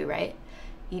season 2, right?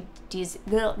 Does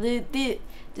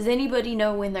anybody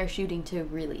know when they're shooting to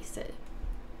release it?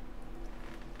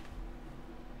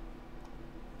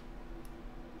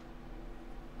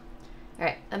 All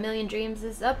right, A Million Dreams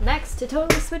is up next to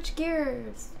totally switch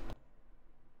gears.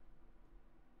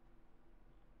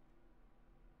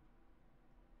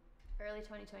 Early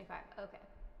 2025. Okay,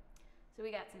 so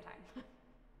we got some time.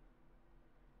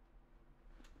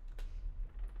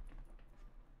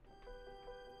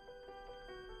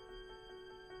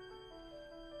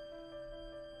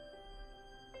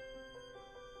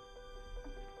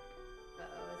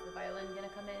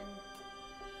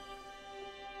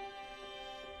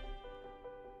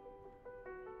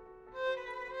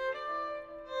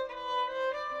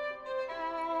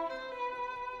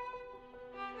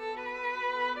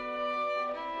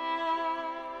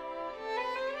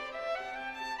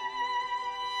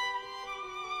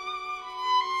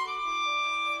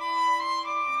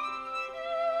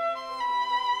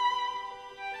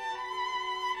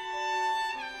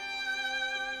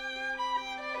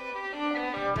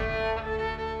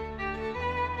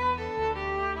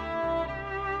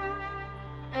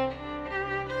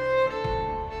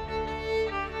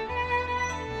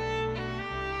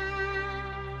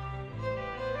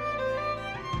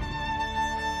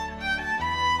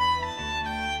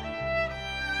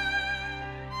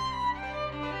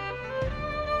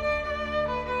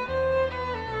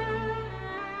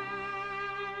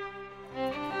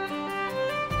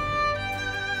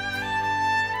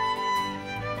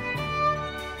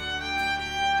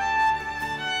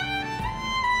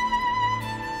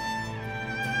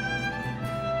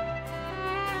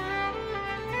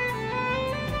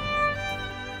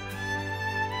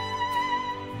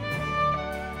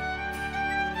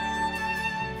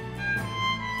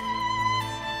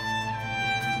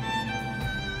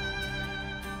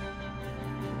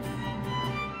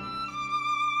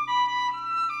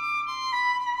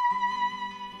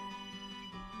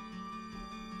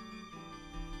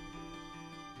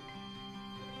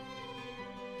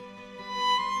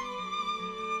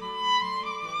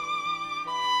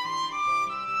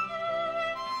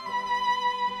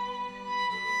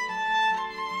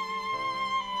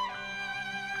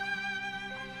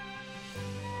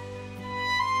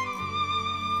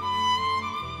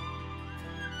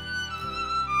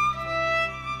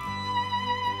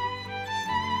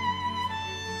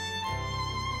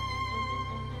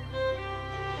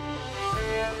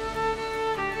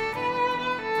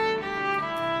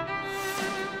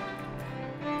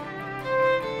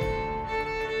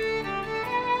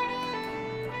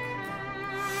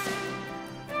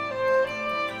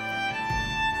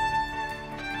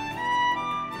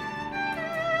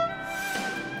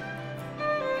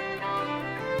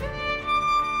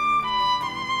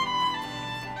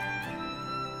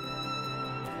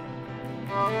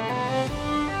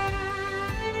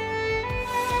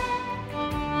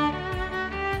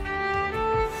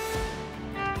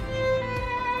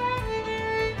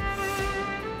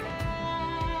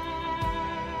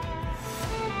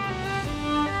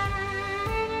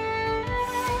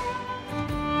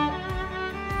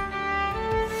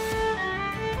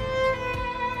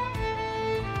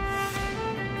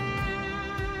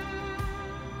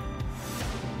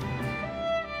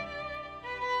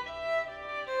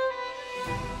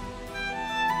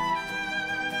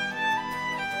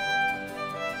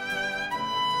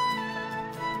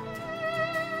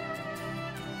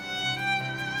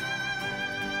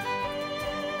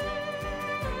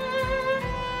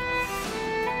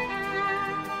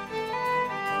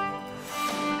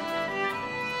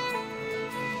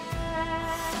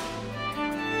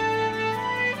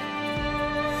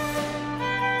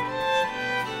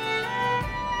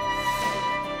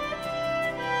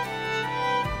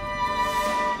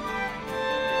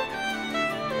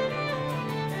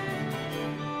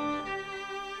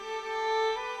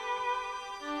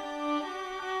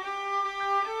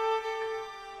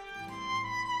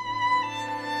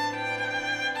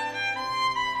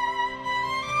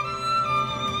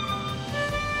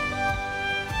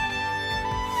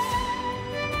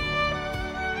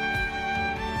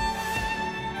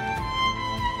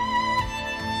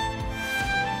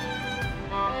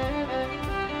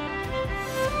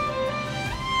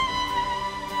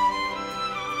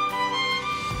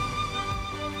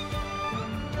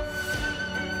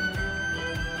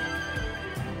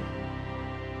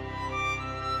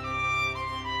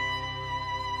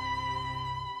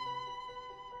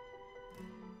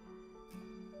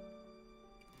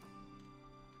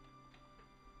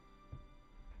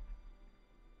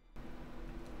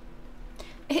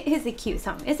 It is a cute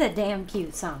song. It's a damn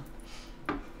cute song.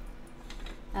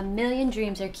 A million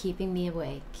dreams are keeping me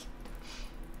awake.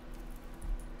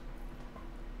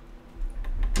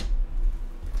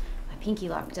 My pinky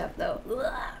locked up though.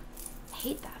 Ugh. I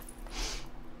hate that.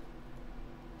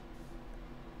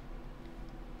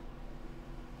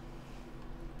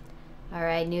 All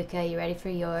right, Nuka, you ready for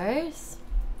yours?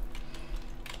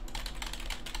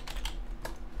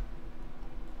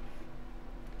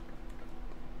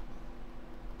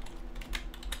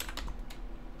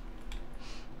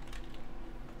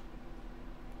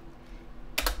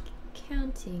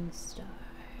 Counting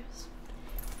stars.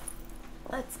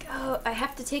 Let's go. I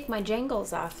have to take my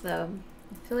jangles off though.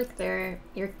 I feel like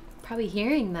you're probably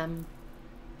hearing them.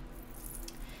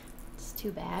 It's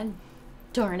too bad.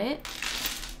 Darn it.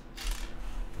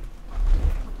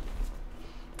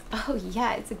 Oh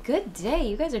yeah, it's a good day.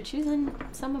 You guys are choosing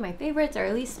some of my favorites, or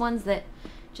at least ones that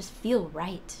just feel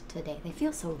right today. They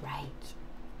feel so right.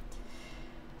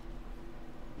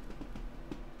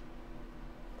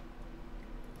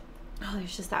 Oh,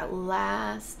 there's just that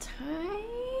last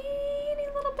tiny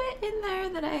little bit in there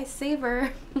that I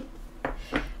savor.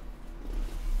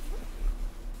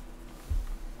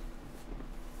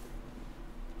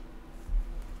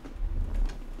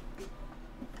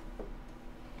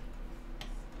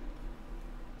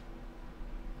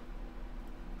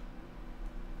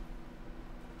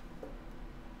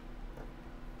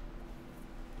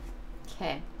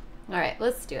 Okay, all right,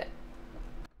 let's do it.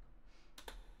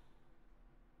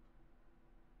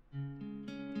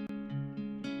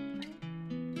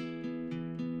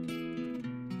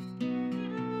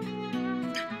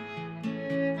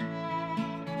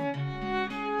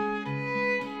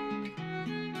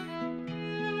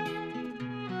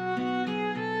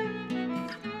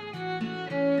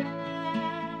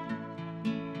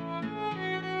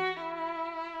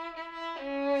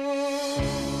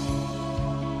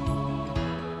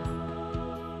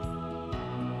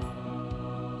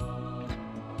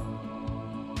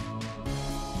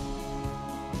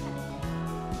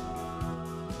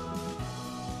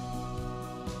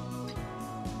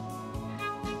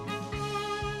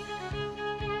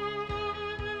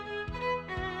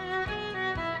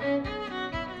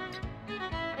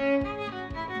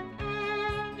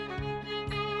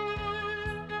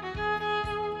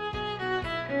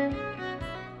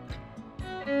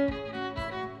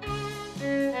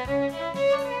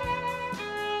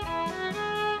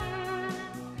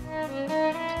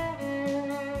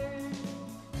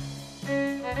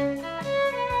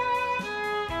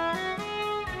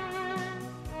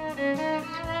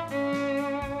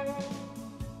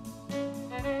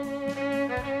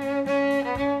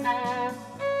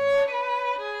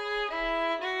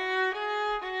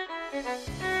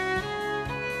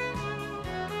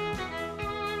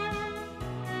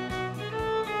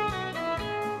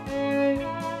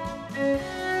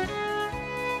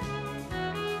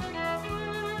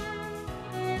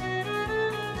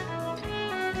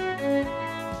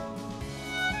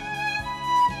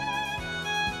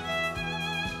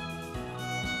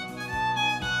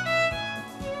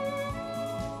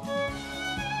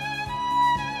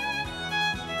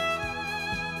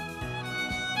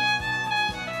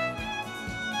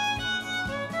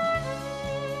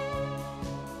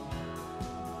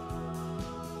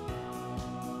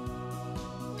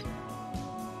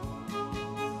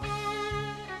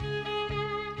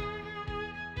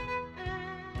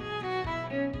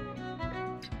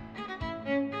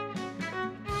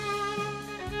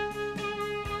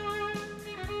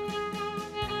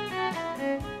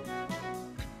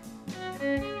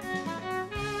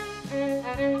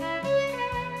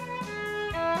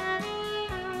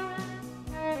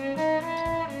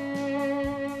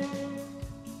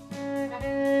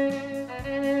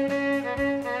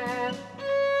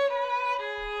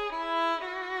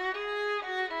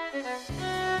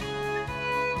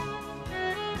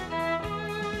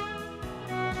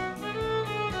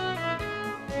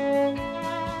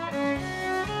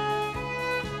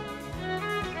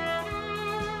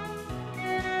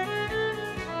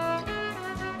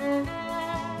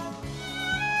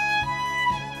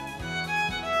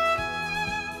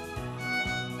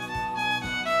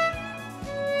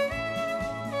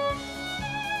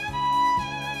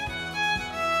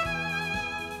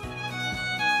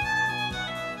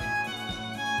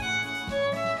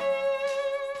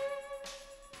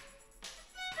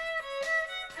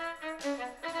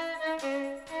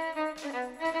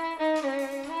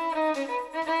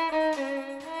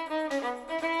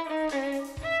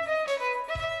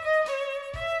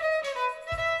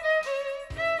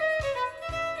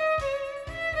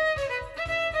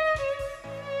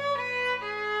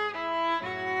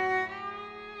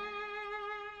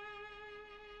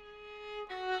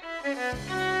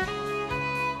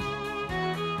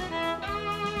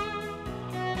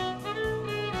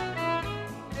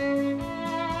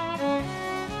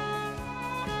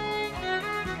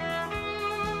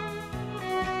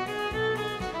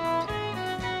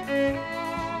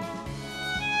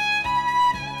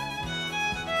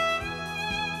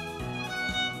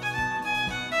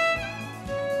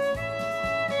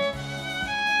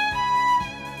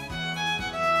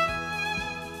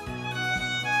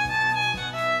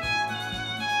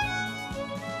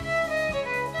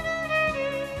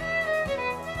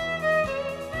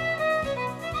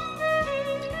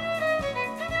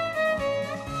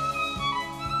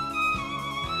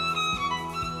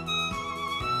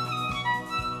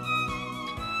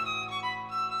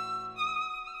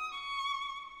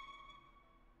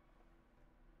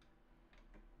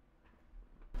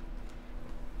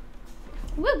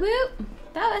 Whoop whoop!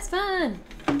 That was fun!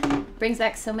 Brings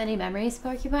back so many memories,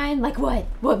 Porcupine. Like what?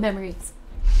 What memories?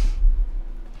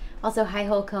 Also, hi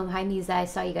Holcomb, hi Misa. I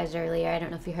saw you guys earlier. I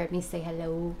don't know if you heard me say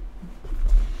hello.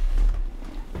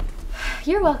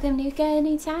 You're welcome, Nuka,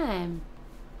 anytime.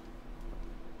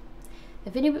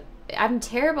 If anybody, I'm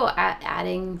terrible at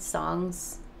adding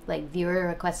songs, like viewer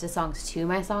requested songs to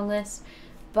my song list,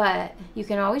 but you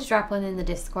can always drop one in the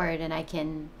Discord and I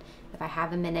can, if I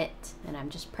have a minute and I'm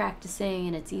just practicing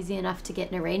and it's easy enough to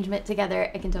get an arrangement together,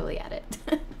 I can totally add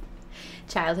it.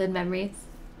 Childhood memories.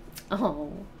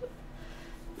 Oh,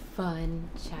 fun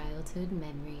childhood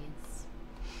memories.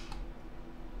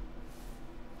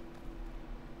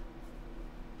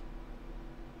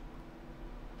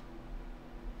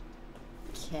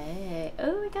 Okay.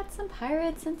 Oh, we got some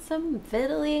pirates and some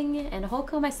fiddling. And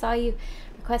Holcomb, I saw you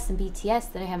request some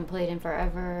BTS that I haven't played in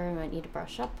forever. I might need to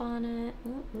brush up on it.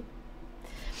 Ooh.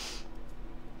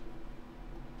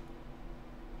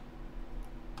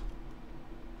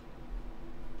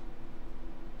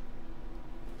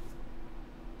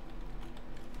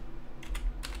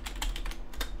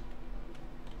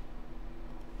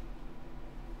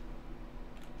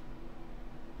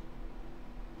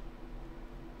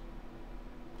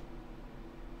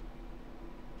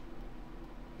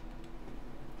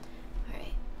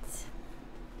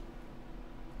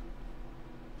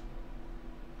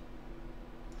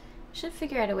 Should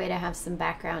figure out a way to have some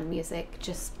background music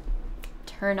just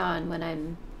turn on when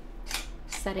I'm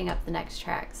setting up the next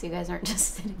track so you guys aren't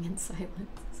just sitting in silence.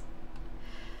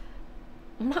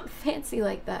 I'm not fancy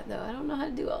like that though. I don't know how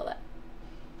to do all that.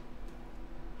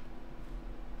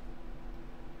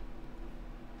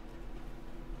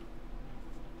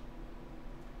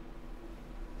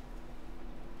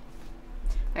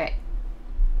 All right.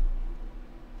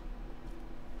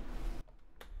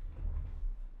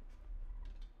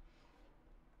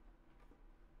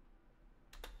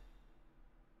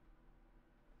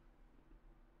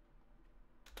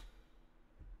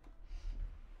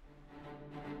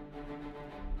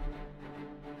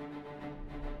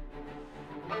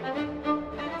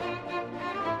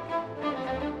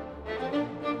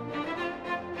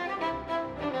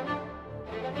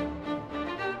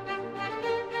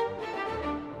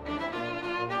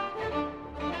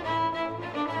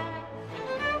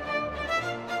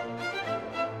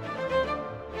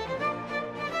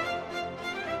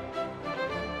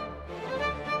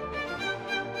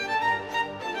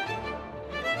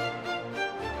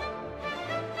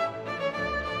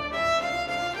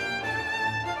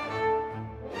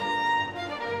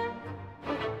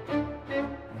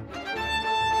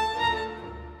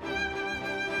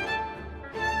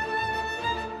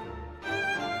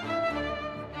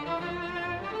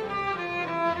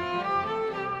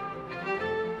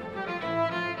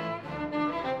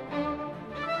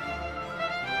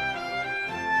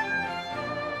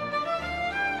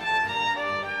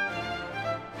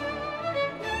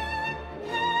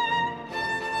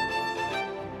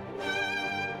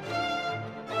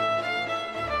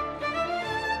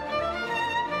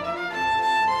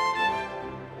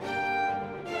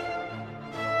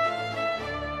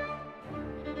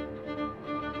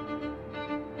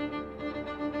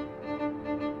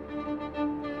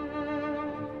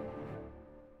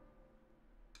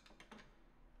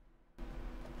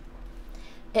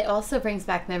 It also brings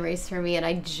back memories for me, and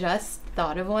I just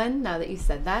thought of one now that you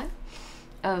said that.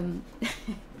 Um,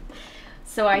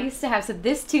 so I used to have, so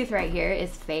this tooth right here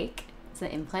is fake. It's an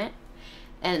implant.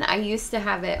 And I used to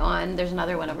have it on, there's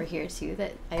another one over here too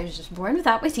that I was just born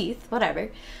without my teeth, whatever.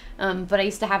 But I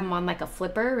used to have them on like a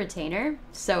flipper retainer.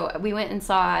 So we went and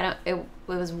saw, it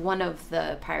was one of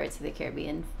the Pirates of the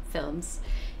Caribbean films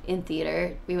in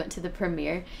theater. We went to the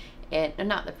premiere. And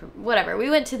not the whatever, we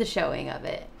went to the showing of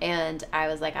it, and I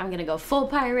was like, I'm gonna go full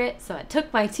pirate. So I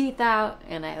took my teeth out,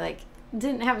 and I like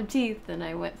didn't have teeth, and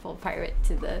I went full pirate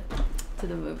to the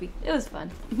movie. It was fun.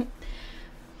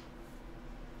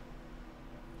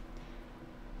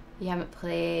 You haven't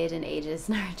played in ages,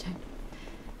 Naruto.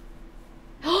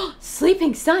 Oh,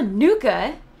 Sleeping Sun,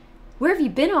 Nuka. Where have you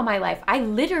been all my life? I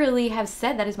literally have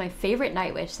said that is my favorite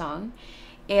Nightwish song.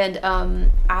 And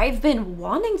I've been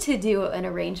wanting to do an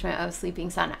arrangement of Sleeping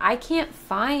Sun. I can't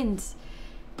find,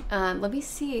 let me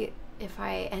see if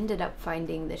I ended up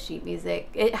finding the sheet music.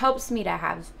 It helps me to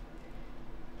have,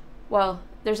 well,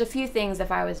 there's a few things if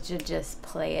I was to just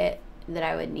play it that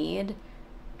I would need.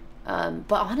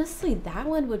 But honestly, that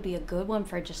one would be a good one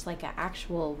for just like an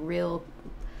actual real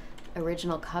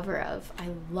original cover of.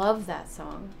 I love that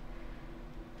song.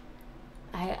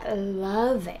 I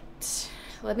love it.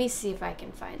 Let me see if I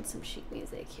can find some sheet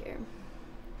music here.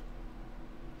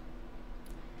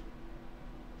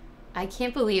 I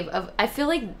can't believe I feel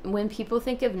like when people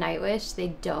think of Nightwish, they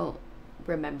don't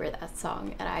remember that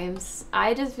song, and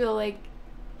I just feel like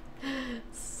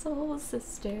Soul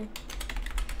Sister.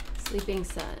 Sleeping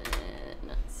Sun.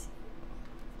 Let's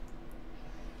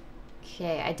see.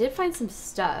 Okay, I did find some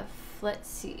stuff. Let's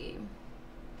see.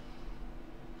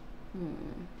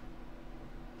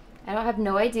 I don't have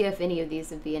no idea if any of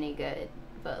these would be any good,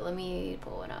 but let me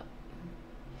pull one up.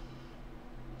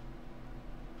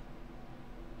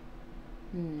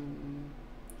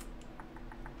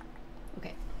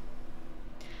 Okay.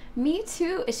 Me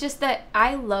too. It's just that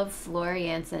I love Flora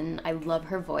Jansen. I love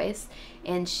her voice,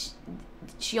 and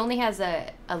she only has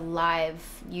a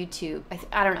live YouTube.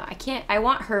 I don't know. I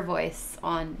want her voice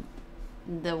on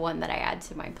the one that I add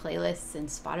to my playlists in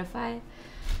Spotify.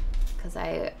 Because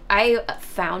I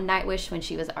found Nightwish when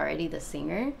she was already the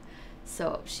singer.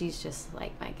 So she's just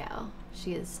like my gal.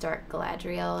 She is Stark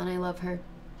Galadriel, and I love her.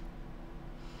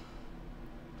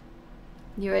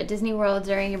 You were at Disney World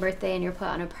during your birthday, and you're put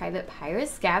on a private pirate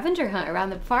scavenger hunt around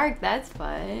the park. That's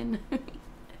fun.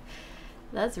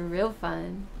 That's real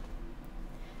fun.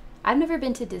 I've never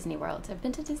been to Disney World. I've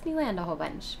been to Disneyland a whole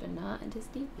bunch, but not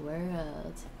Disney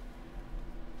World.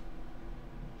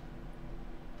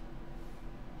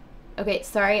 Okay,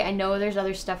 sorry, I know there's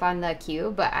other stuff on the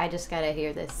queue, but I just gotta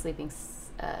hear this Sleeping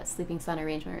Sun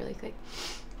arrangement really quick.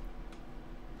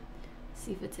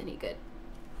 See if it's any good.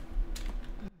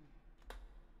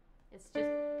 It's just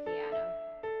piano.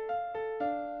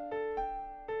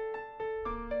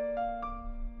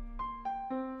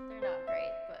 They're not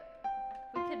great, but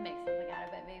we could make something out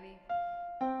of it maybe.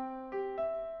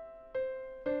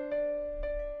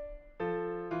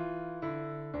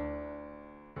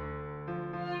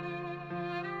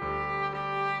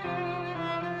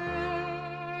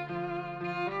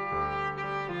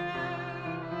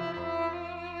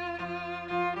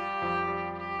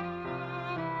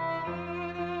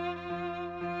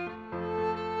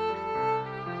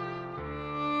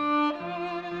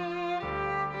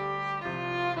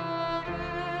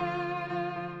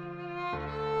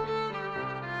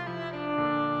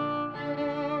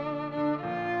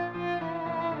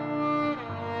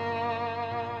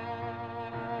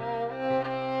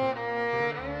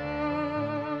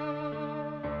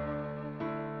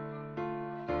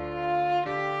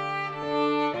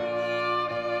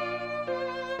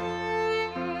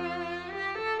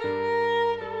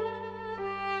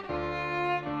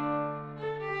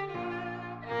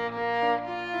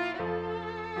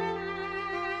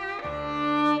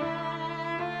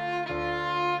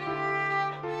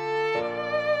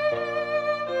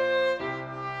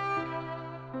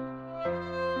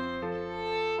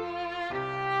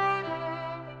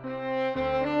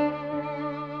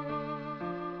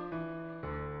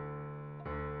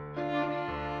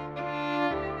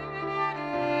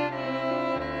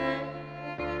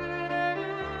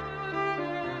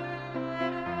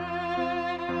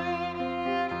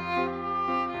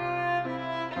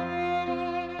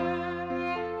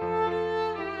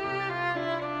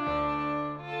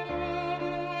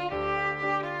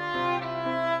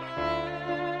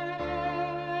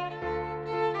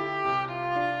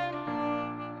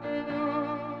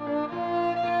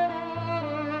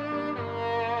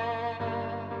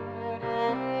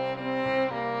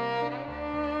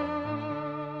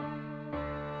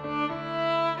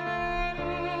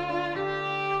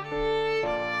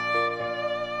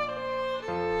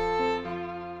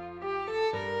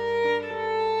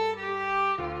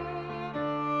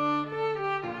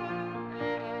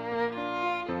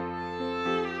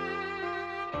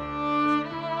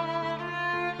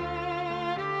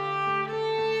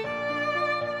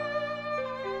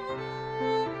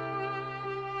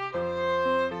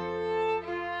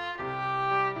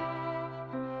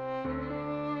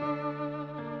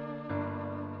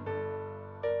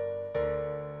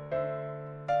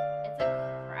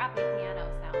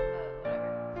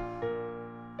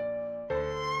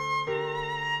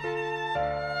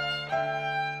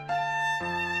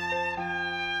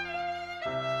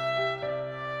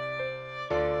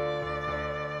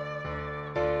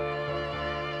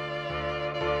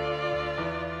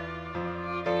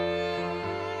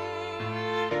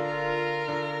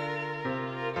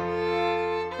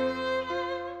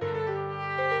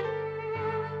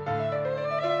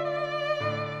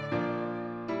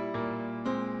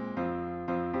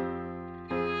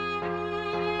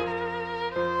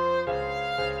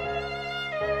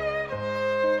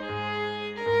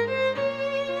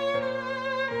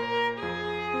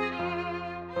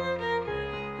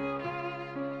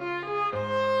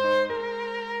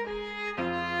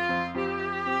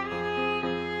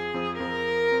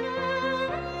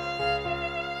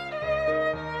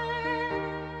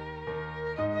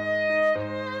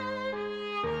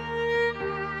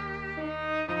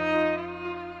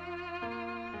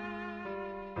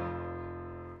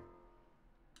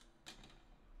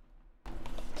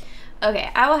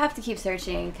 Okay, I will have to keep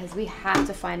searching because we have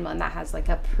to find one that has like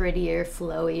a prettier,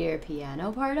 flowier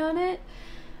piano part on it.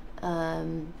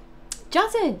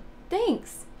 Johnson,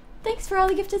 thanks. Thanks for all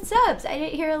the gifted subs. I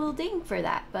didn't hear a little ding for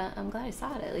that, but I'm glad I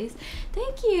saw it at least.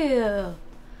 Thank you.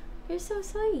 You're so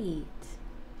sweet.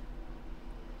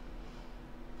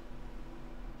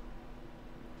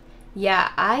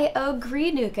 Yeah, I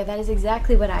agree, Nuka. That is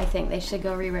exactly what I think. They should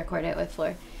go re-record it with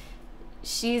Floor.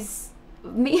 She's...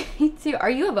 Me too.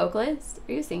 Are you a vocalist?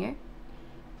 Are you a singer?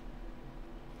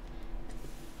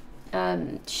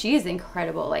 She is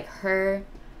incredible. Like, her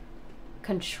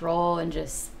control and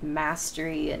just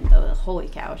mastery and holy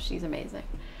cow, she's amazing.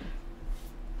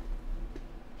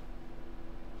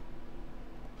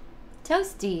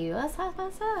 Toasty,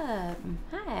 what's up?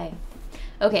 Hi.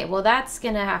 Okay, well that's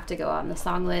gonna have to go on the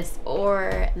song list,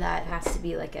 or that has to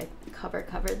be like a cover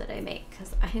that I make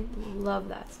because I love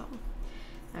that song.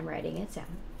 I'm writing it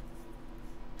down.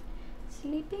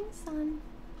 Sleeping Sun.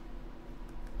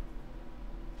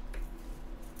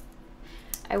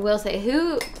 I will say,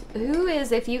 who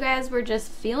is, if you guys were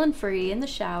just feeling free in the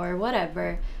shower,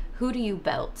 whatever, who do you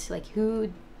belt? Like,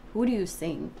 who do you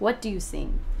sing? What do you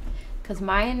sing? Because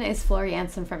mine is Floor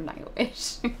Jansen from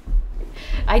Nightwish.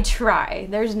 I try.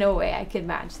 There's no way I could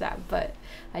match that, but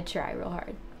I try real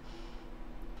hard.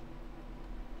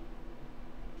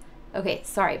 Okay,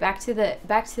 sorry. Back to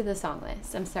the song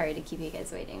list. I'm sorry to keep you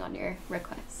guys waiting on your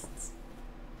requests.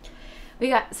 We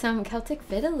got some Celtic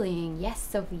fiddling. Yes,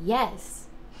 Sophie. Yes.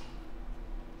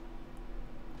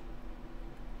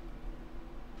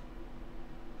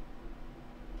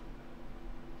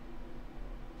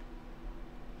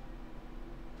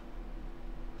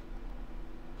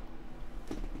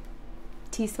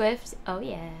 T Swift. Oh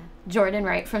yeah. Jordan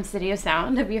Wright from City of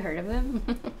Sound. Have you heard of him?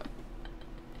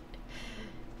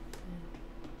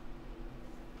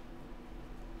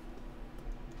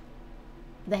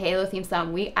 The Halo theme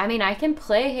song. I mean, I can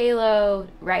play Halo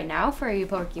right now for you,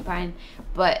 Porcupine,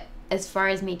 but as far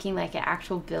as making like an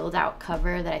actual build out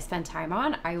cover that I spend time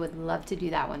on, I would love to do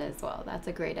that one as well. That's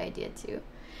a great idea too.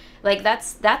 Like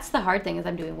that's the hard thing, is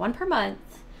I'm doing one per month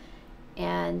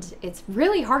and it's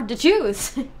really hard to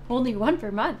choose. Only one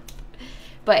per month.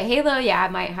 But Halo, yeah,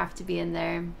 might have to be in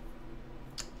there.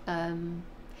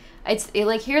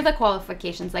 Like, here are the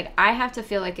qualifications. Like, I have to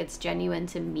feel like it's genuine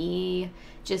to me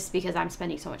just because I'm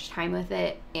spending so much time with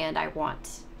it, and I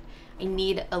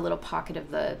need a little pocket of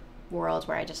the world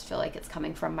where I just feel like it's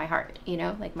coming from my heart, you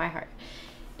know, like my heart.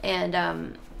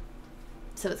 And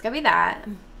so it's gotta be that.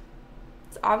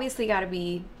 It's obviously gotta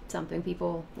be something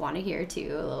people want to hear too,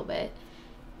 a little bit.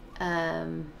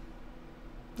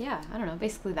 Yeah, I don't know,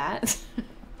 basically that.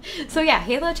 So yeah,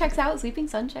 Halo checks out, Sleeping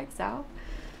Sun checks out.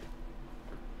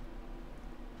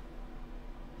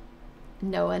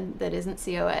 No one that isn't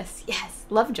COS. Yes,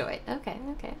 Lovejoy. Okay.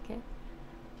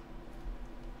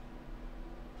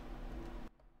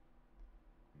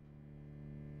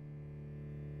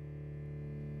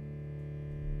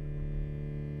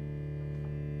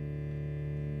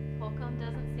 Holcomb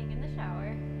doesn't sing in the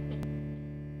shower.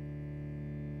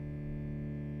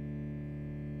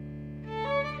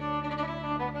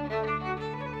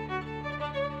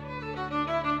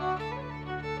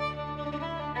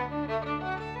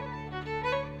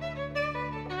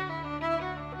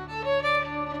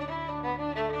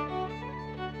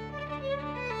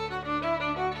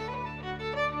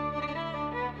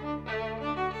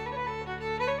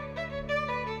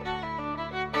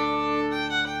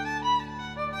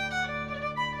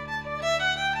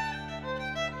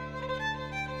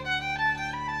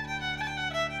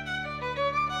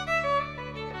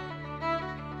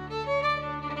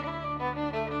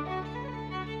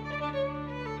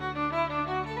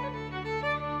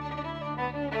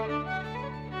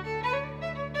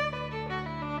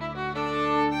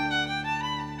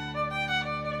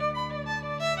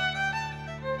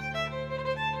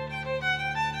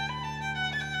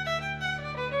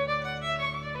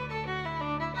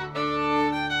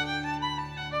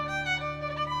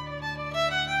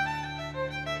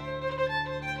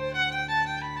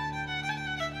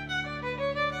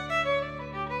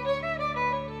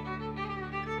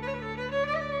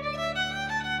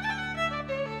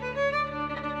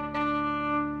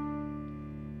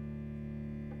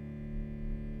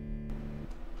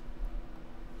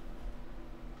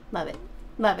 Love it.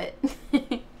 Love it.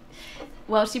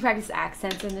 Well, she practiced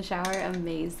accents in the shower.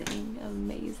 Amazing.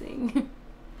 Amazing.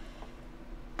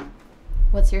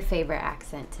 What's your favorite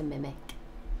accent to mimic?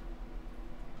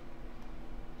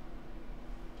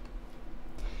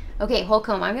 Okay,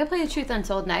 Holcomb, I'm going to play The Truth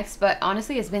Untold next, but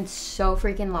honestly, it's been so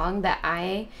freaking long that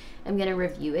I am going to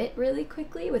review it really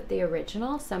quickly with the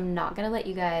original, so I'm not going to let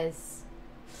you guys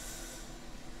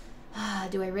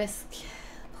Do I risk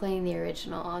playing the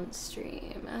original on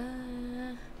stream?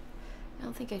 I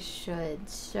don't think I should,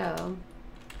 so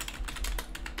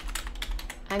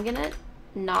I'm gonna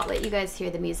not let you guys hear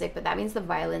the music, but that means the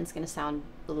violin's gonna sound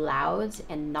loud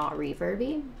and not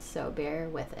reverby, so bear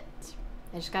with it.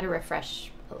 I just gotta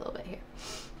refresh a little bit here.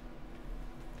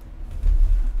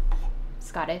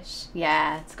 Scottish.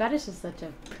 Yeah, Scottish is such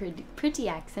a pretty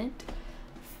accent.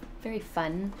 Very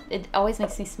fun. It always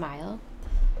makes me smile.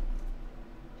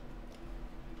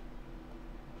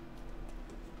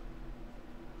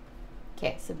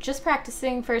 Okay, so just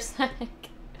practicing for a sec.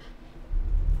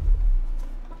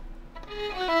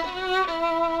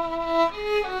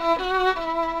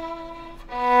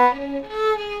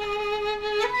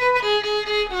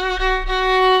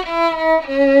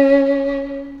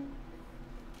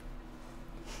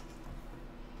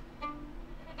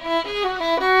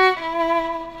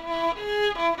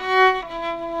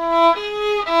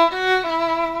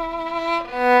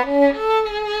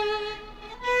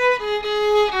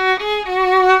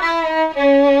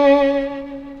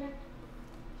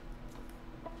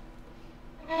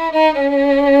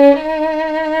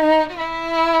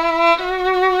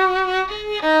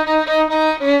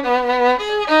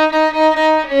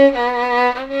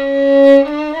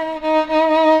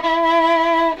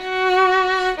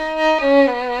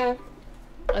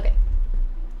 Okay.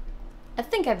 I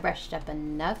think I brushed up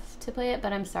enough to play it,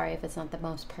 but I'm sorry if it's not the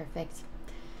most perfect.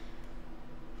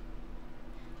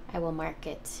 I will mark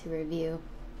it to review.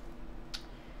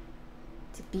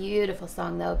 It's a beautiful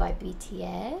song though by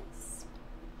BTS.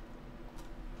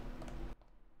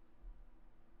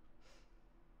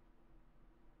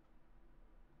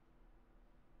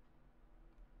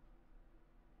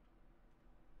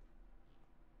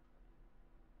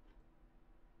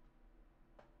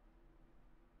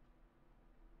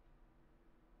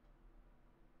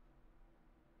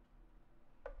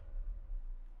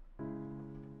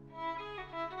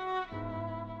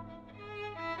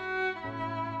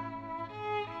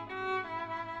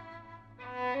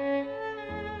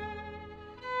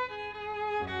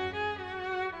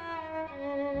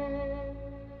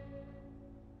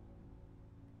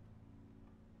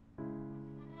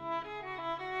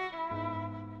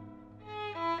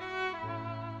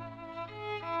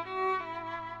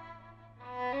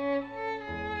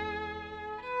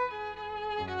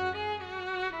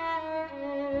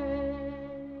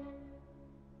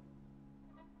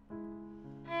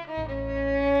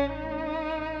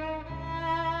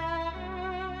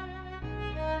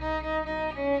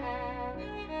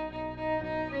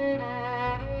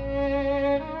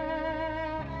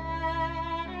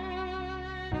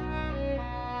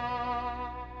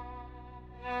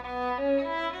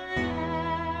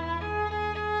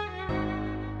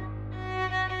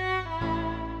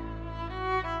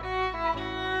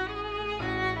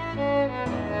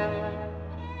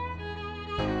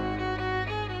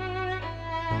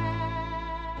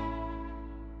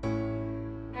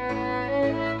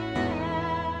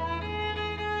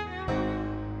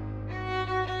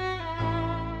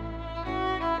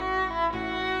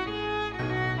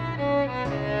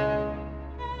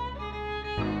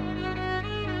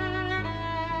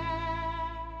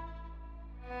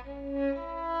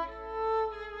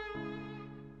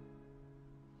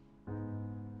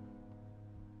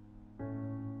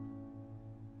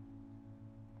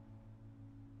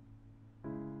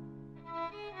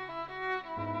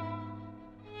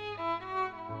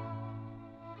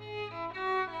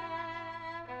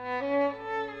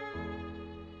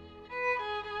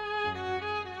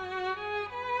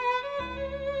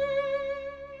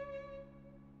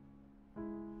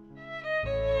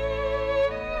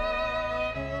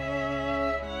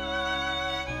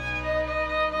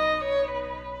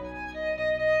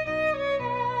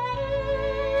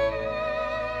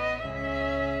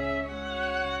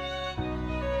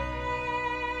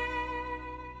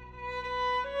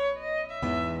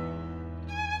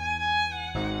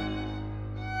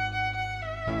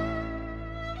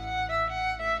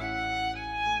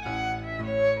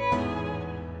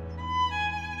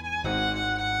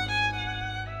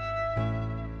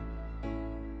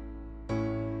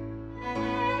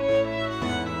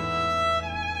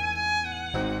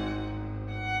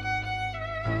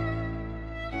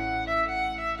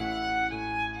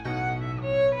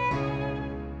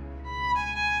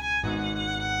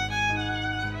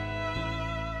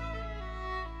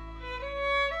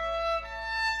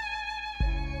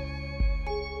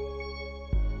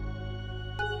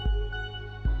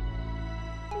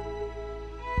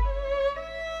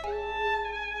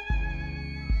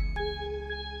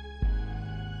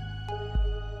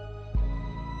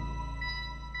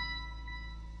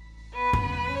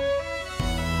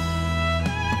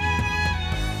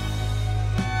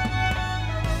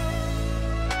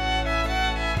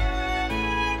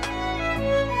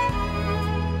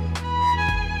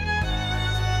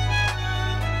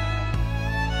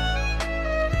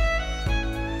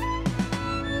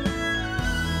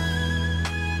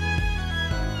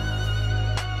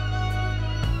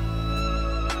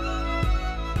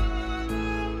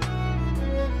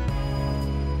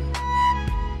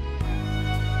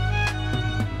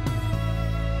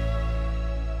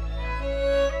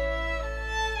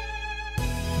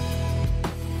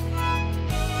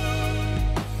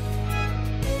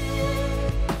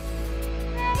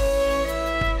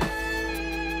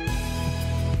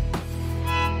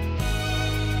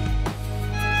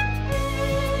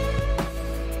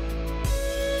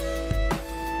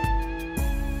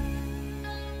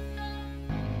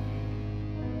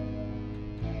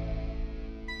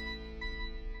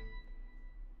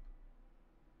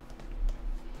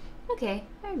 okay.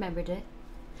 I remembered it.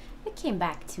 It came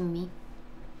back to me.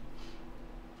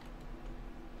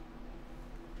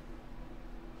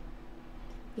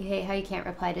 You hate how you can't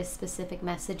reply to specific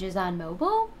messages on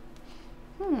mobile?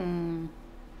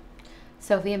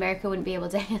 Sophie, America wouldn't be able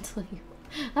to handle you.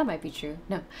 That might be true.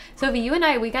 No. Sophie, you and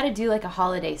I, we got to do like a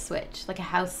holiday switch, like a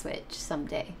house switch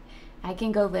someday. I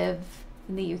can go live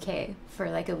in the UK for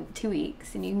like 2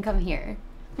 weeks and you can come here.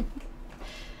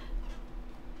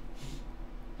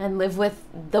 And live with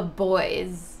the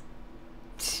boys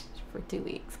for 2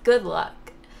 weeks. Good luck.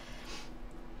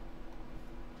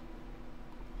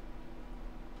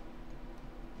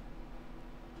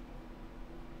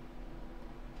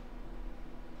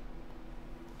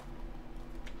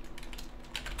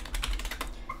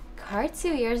 Part 2,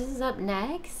 yours is up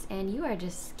next, and you are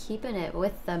just keeping it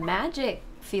with the magic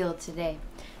feel today.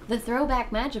 The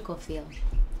throwback magical feel.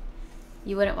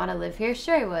 You wouldn't want to live here?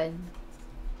 Sure I would.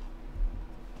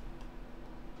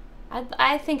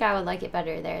 I think I would like it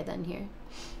better there than here.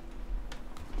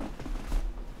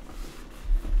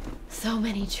 So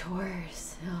many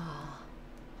chores. Oh.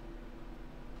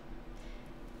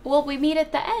 Well, we meet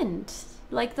at the end,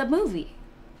 like the movie.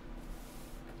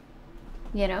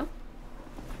 You know?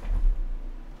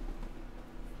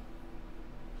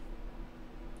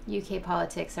 UK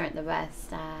politics aren't the best.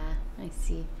 Ah, I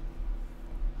see.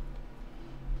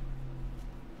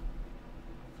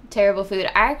 Terrible food.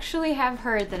 I actually have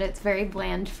heard that it's very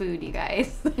bland food, you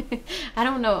guys. I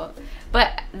don't know.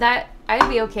 But that, I'd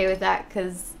be okay with that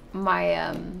because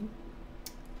my,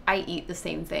 I eat the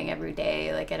same thing every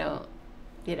day. Like, I don't,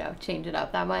 you know, change it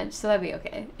up that much. So that'd be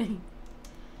okay.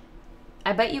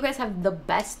 I bet you guys have the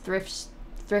best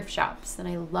thrift shops, and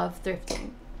I love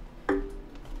thrifting.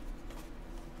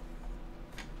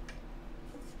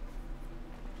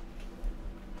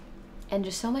 And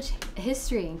just so much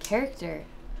history and character.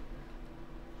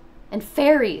 And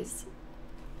fairies.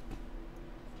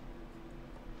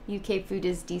 UK food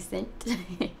is decent.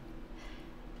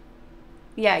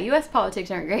 Yeah, US politics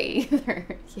aren't great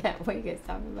either. Yeah, what are you guys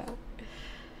talking about?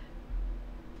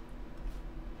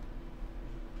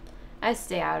 I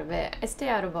stay out of it. I stay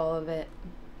out of all of it.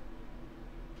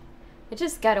 I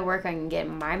just gotta work on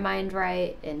getting my mind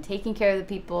right and taking care of the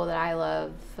people that I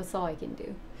love. That's all I can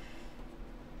do.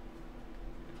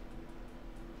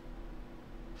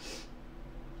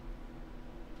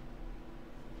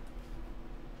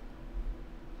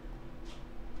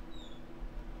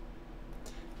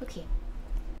 Okay.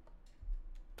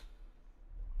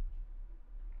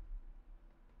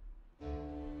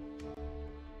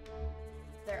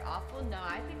 They're awful? No,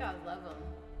 I think I would love them.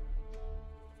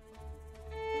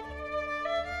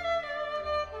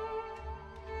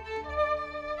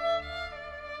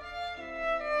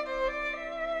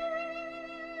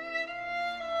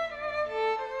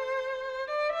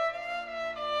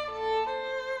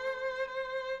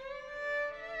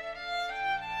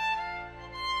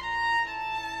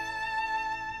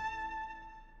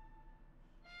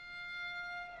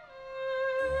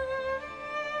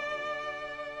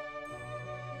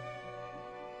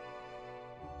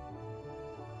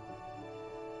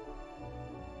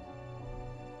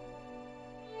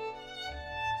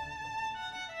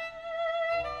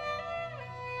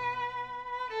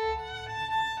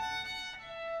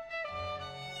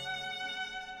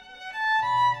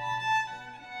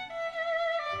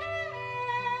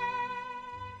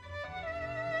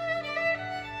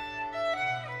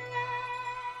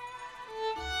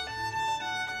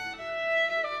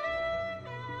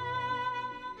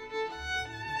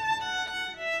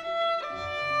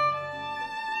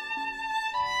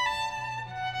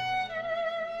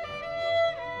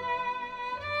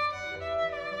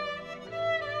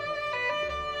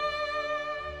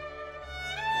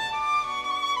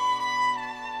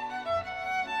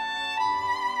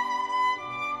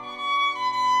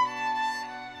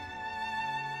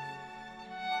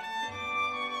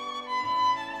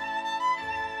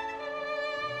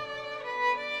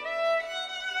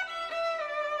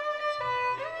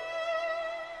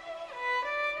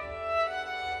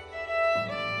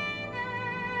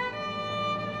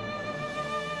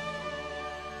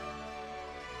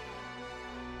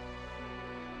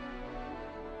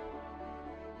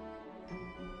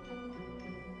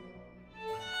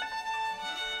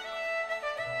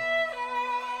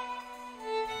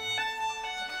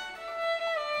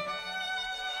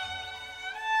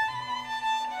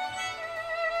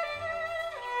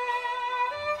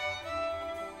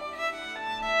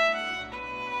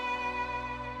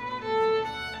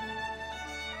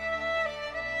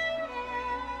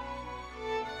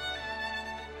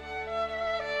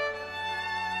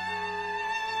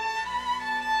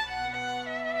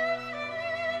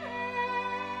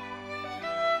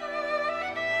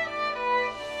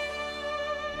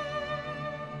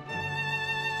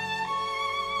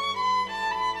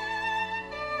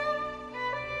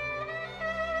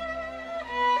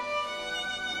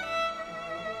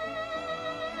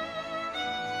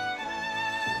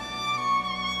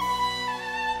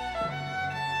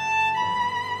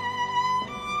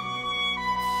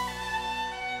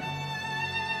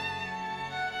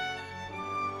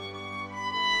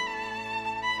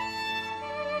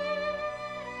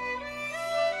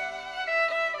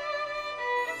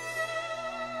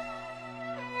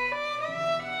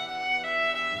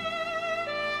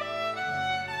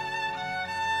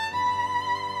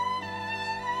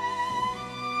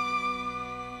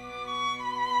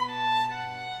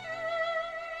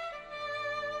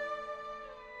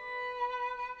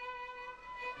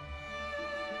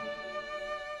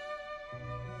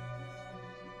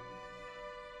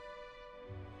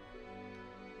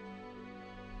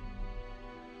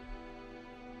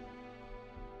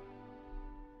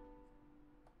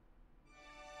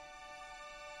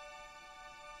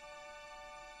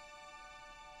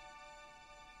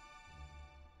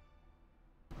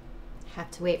 Have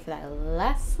to wait for that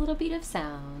last little beat of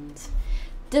sound.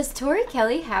 Does Tori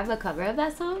Kelly have a cover of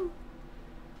that song?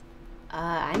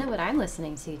 I know what I'm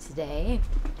listening to today.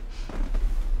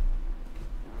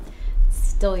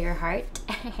 Stole your heart.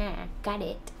 Got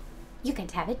it. You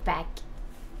can't have it back.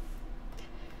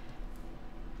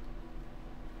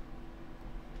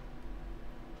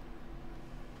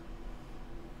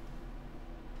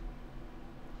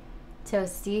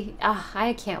 Toasty. Ah,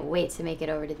 I can't wait to make it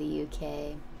over to the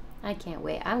UK. I can't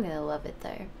wait. I'm gonna love it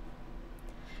there.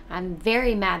 I'm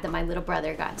very mad that my little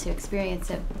brother got to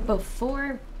experience it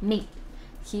before me.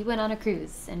 He went on a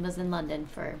cruise and was in London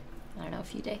for, I don't know, a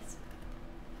few days.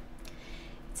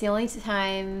 It's the only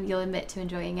time you'll admit to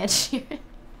enjoying Ed Sheeran.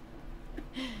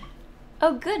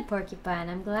 Oh, good, Porcupine.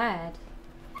 I'm glad.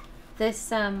 This,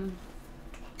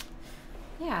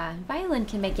 yeah, violin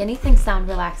can make anything sound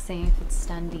relaxing if it's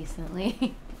done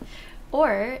decently.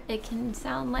 Or it can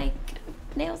sound like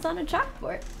nails on a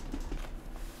chalkboard.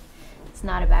 It's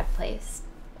not a bad place.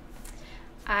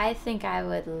 I think I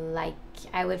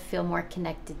would feel more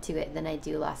connected to it than I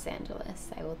do Los Angeles.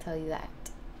 I will tell you that.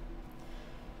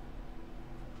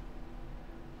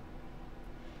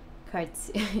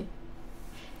 Cards.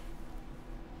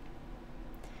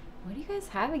 What do you guys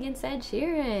have against Ed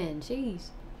Sheeran? Jeez.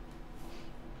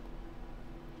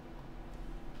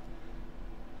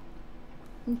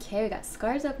 Okay, we got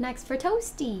Scars up next for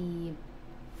Toasty.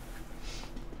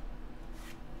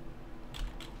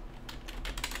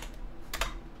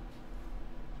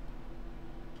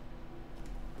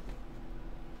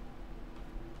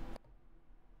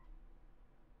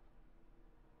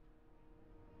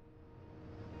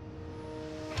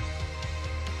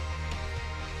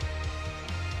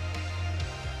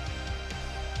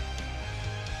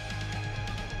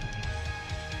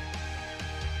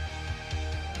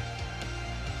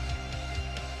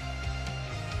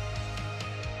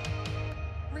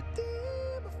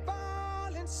 Redeem a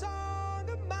fallen song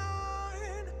of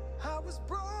mine. I was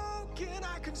broken,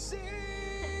 I could see.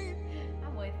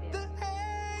 I'm with you. The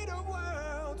hate of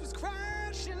world was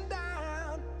crashing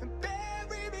down and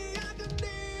bury me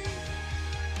underneath.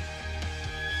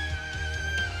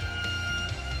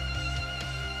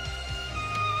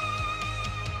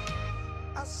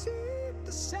 I see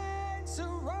the saints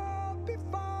are all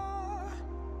before.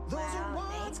 Those Wow, are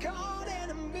once thank you. called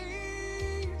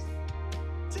enemies.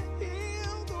 To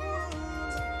heal the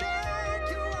wounds and make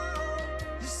you wrong.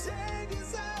 You sang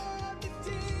us out the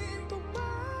deep, but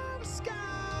while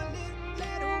scarlet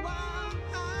let a wild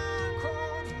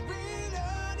crawled and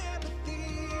relearn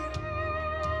empathy.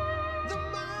 The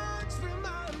marks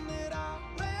reminded I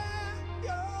wear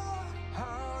your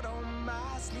heart on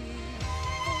my sleeve.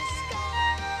 For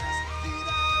scars that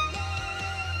I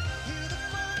left, you the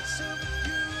marks of a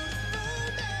beautiful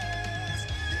mess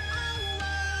that I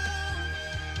won't.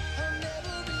 I'll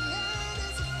never be learned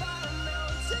as a fire now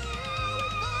until we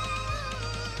find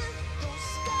those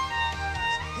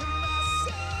scars in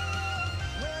myself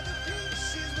where the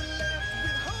pieces were left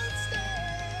with hope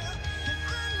still. And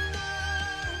I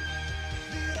know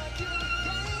that I can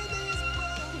regain these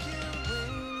broken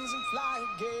wings and fly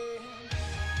again.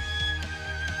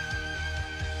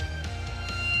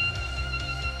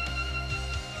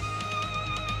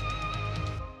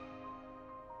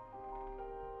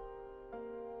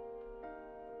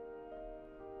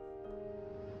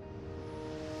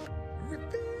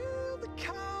 Reveal the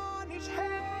carnage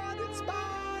had its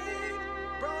spine,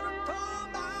 brought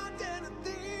upon my den of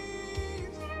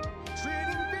thieves.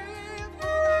 Trading fear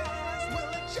for eyes, well,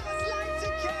 I just like to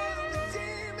kill the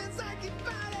demons I keep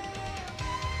fighting.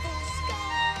 For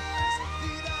scars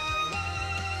that I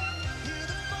left, hear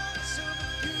the voice of a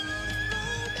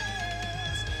beautiful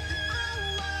mess that I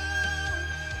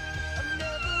won't. I'll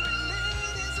never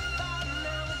relive as a fire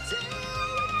now until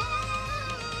we find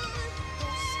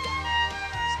those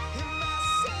scars in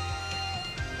myself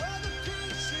where the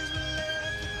pieces were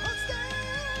left with hope still.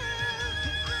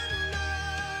 And I know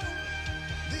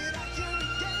that I can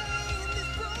regain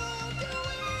these broken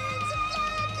wings and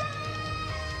fly again.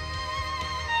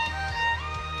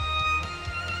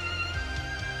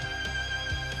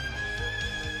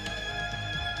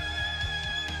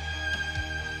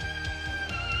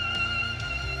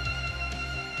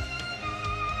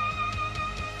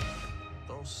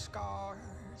 Those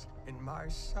scars in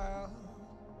myself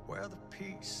where the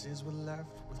pieces were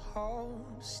left with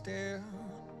hope still.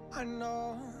 I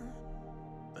know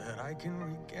that I can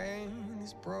regain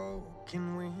these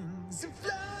broken wings and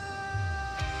fly.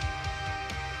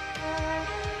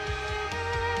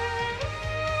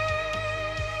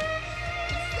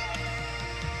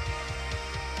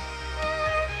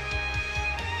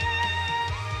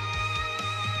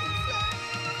 And fly.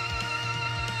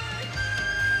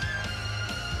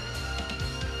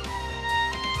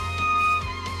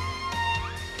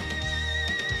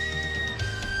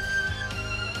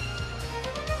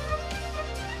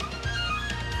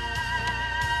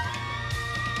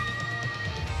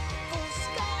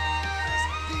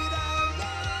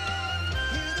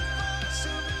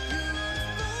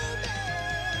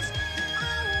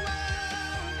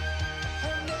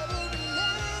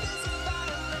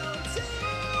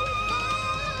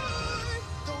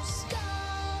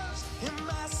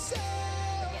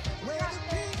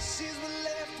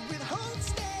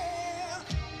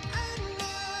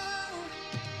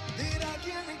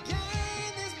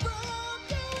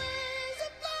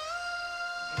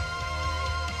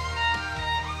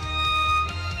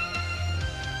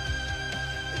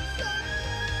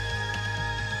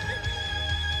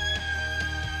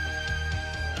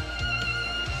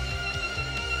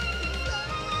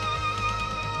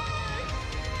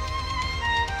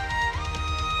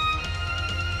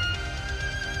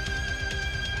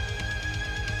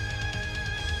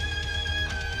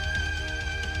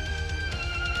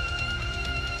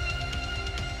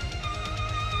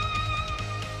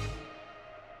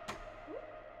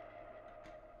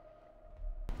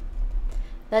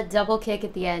 That double kick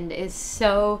at the end is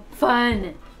so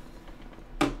fun.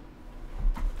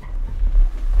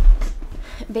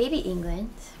 Baby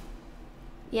England.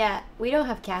 Yeah, we don't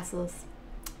have castles.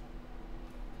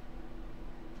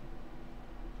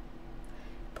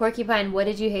 Porcupine, what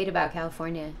did you hate about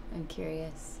California? I'm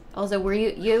curious. Also, were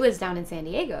you was down in San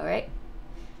Diego, right?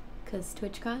 Because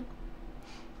TwitchCon?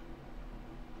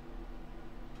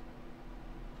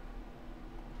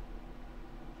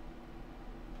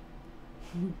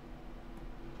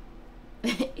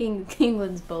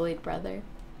 England's bullied brother.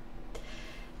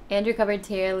 Andrew covered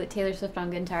Taylor Swift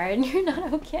on guitar, and you're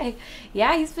not okay.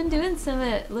 Yeah, he's been doing some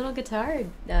little guitar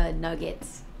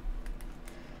nuggets.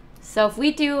 So if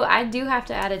we do, I do have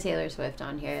to add a Taylor Swift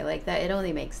on here. Like that, it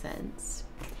only makes sense.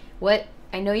 What,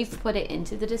 I know you've put it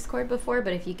into the Discord before,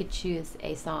 but if you could choose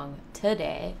a song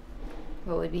today,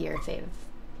 what would be your fave?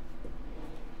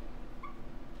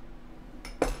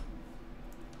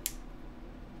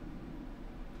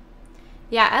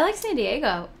 Yeah, I like San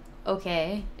Diego.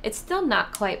 Okay. It's still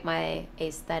not quite my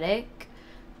aesthetic,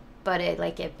 but I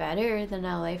like it better than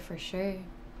LA for sure.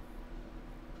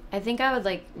 I think I would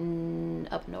like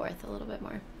up north a little bit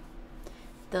more.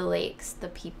 The lakes, the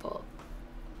people.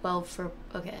 Well,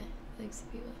 okay. Lakes,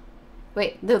 the people.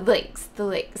 Wait, the lakes.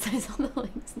 I saw the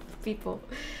lakes, the people.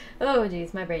 Oh,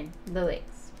 jeez, my brain. The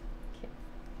lakes. Okay.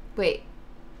 Wait.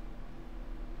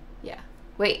 Yeah.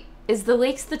 Wait, is the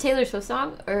lakes the Taylor Swift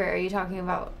song? Or are you talking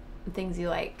about things you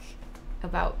like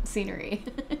about scenery?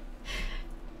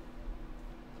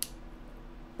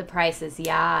 The prices,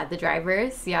 yeah. The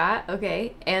drivers, yeah.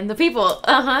 Okay. And the people,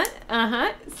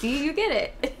 See, you get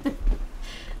it.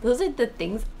 Those are the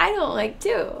things I don't like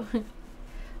too.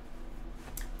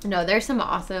 No, there's some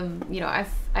awesome,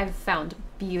 I've found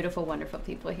beautiful, wonderful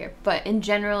people here. But in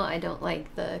general, I don't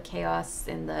like the chaos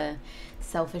and the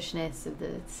selfishness of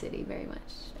the city very much.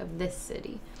 Of this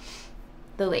city.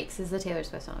 The Lakes is the Taylor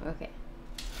Swift song. Okay.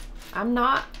 I'm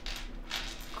not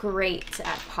great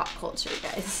at pop culture,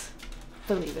 guys.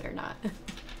 Believe it or not.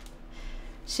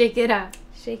 Shake it off.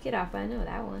 Shake it off. I know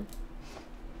that one.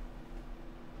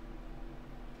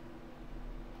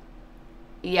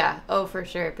 Yeah. Oh, for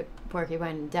sure.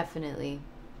 Porcupine, definitely.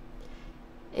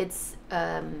 It's,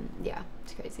 yeah,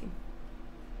 it's crazy.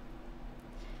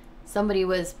 Somebody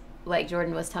was, like,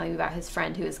 Jordan was telling me about his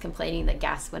friend who was complaining that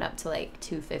gas went up to, like,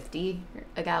 $2.50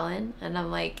 a gallon. And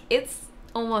I'm like, it's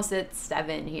almost at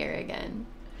 $7 here again.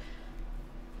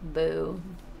 Boo.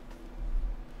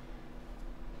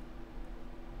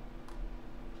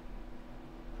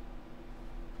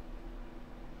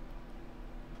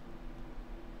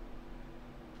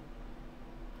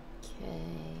 Okay,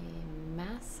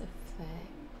 Mass Effect.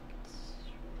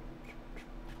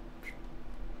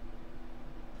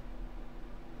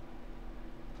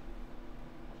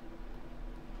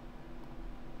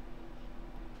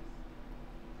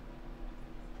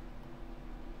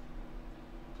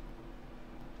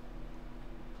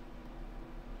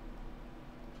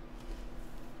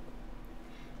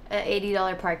 An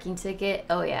 $80 parking ticket.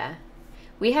 Oh yeah,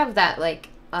 we have that like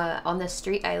on the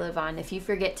street I live on. If you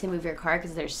forget to move your car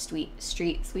because there's street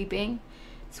sweeping,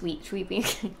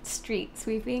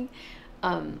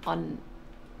 on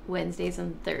Wednesdays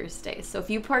and Thursdays. So if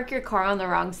you park your car on the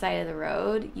wrong side of the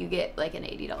road, you get like an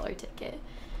 $80 ticket.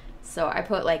 So I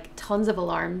put like tons of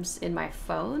alarms in my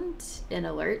phone and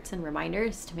alerts and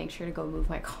reminders to make sure to go move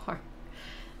my car.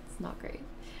 It's not great.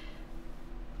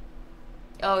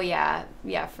 Oh yeah,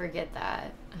 forget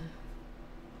that.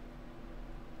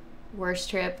 Worst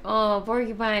trip. Oh,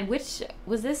 Porcupine. Which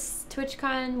was this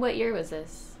TwitchCon? What year was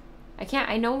this?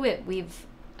 I know we've we've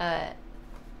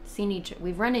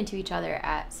run into each other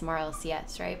at some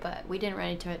RLCS, right? But we didn't run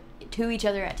into each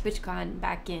other at TwitchCon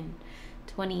back in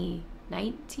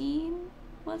 2019,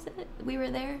 was it? We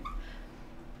were there.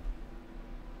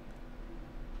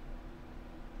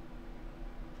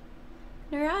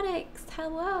 Neurotics,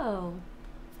 hello.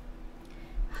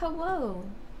 Hello.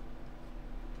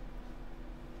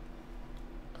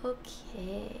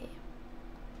 Okay.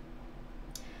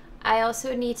 I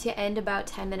also need to end about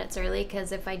 10 minutes early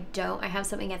because if I don't, I have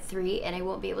something at 3 and I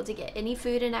won't be able to get any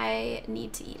food and I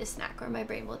need to eat a snack or my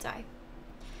brain will die.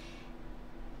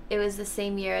 It was the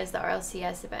same year as the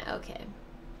RLCS event. Okay.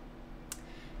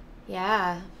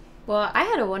 Yeah. Well, I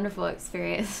had a wonderful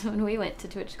experience when we went to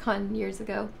TwitchCon years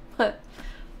ago, but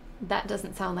that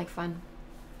doesn't sound like fun.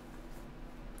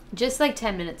 Just like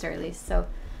 10 minutes early, so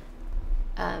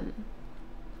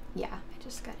yeah, I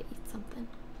just gotta eat something.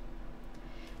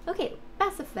 Okay,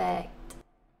 Mass Effect.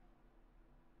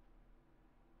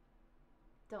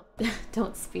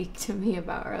 Don't speak to me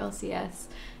about RLCS.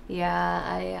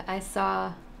 Yeah, I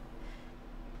saw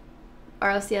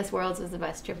RLCS Worlds was the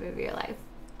best trip of your life.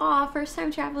 Aw, first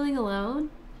time traveling alone?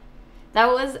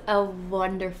 That was a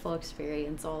wonderful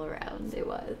experience all around. It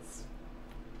was.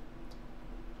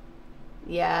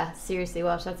 Yeah, seriously,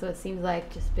 Welsh, that's what it seems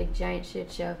like. Just big giant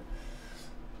shit show.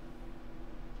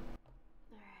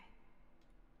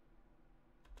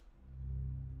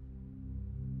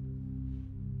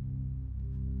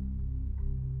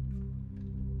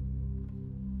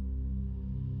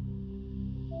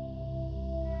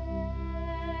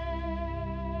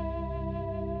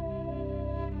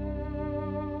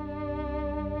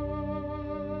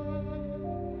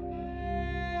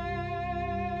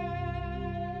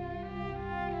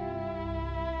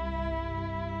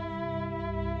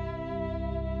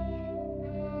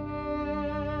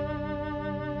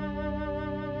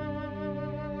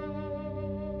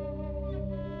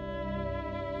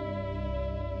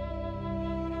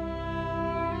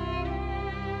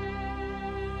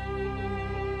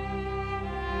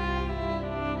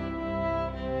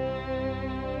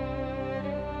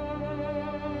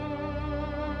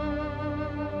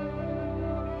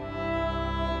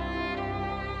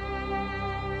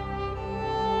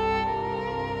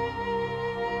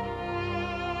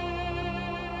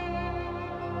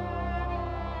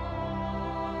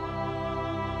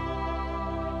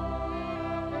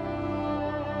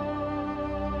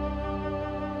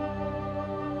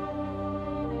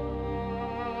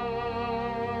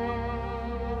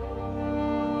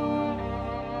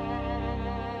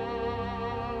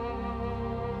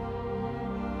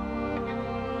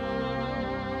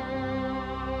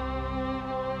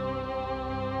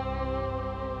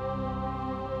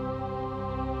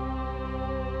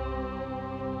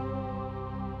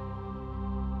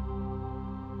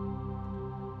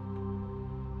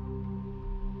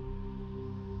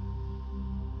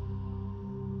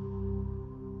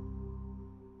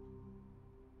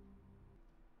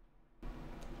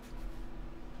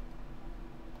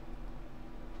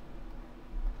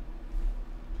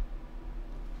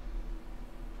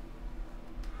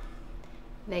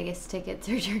 Vegas tickets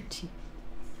are dirty.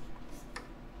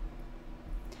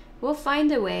 We'll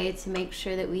find a way to make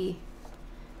sure that we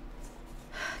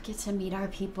get to meet our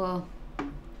people.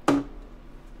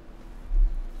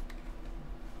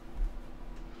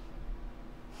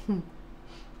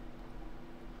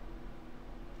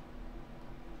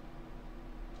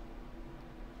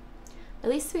 At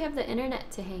least we have the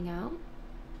internet to hang out.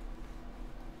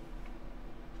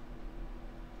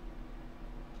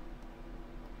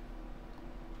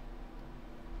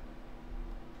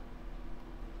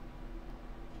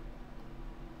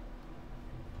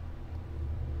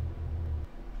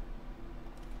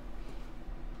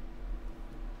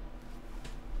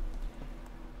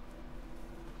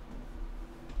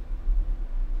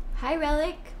 Hi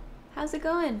Relic, how's it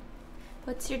going?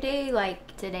 What's your day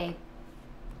like today?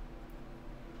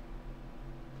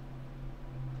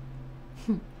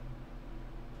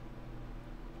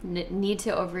 Need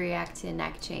to overreact to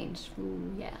neck change.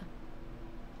 Ooh, yeah.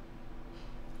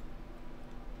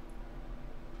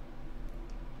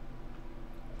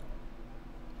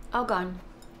 All gone.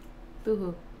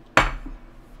 Boo-hoo.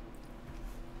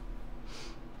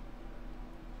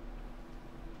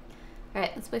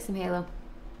 Alright, let's play some Halo.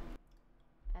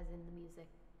 As in the music.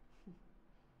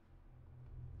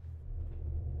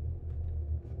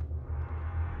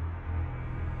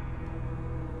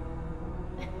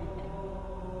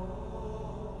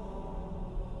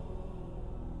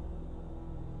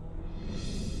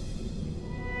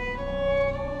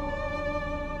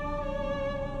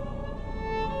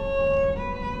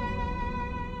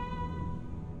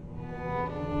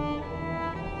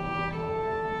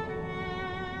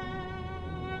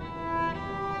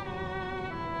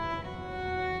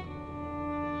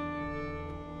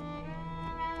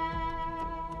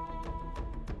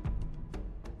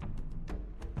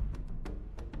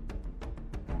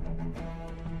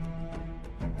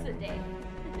 Today.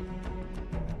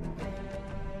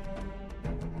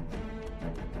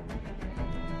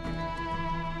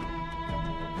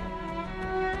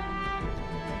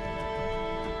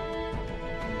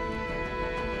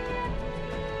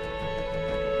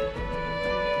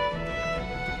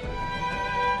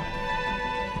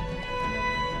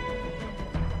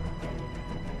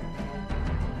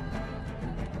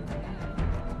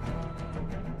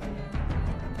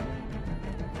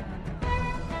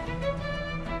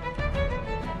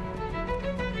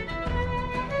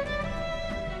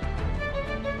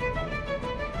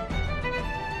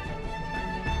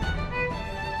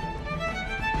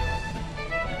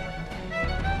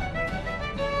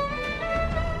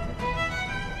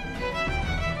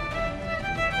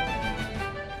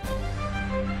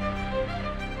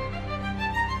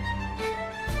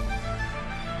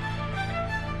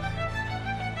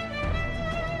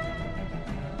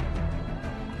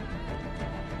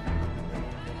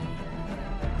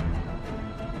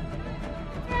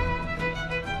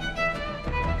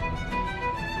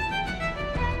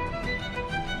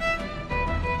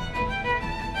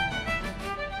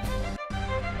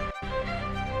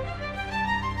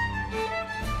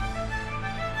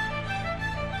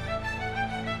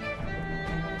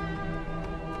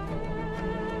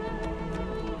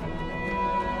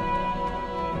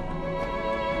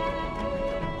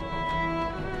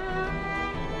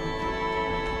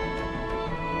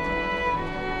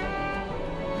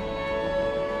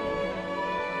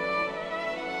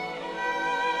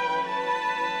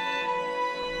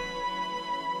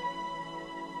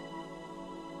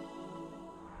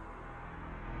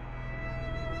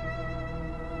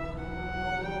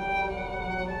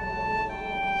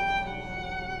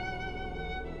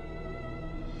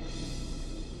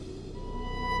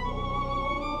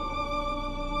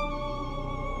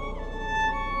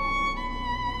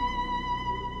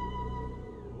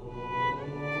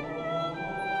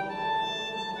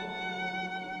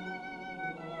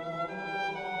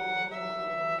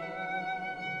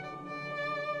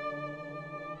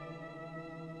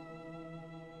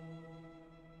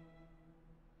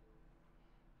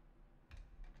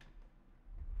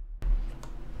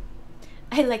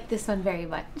 I like this one very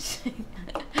much.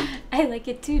 I like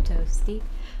it too, Toasty.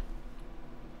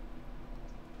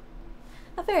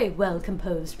 A very well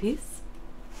composed piece.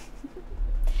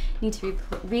 Need to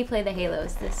replay the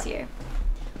Halos this year.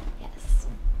 Yes.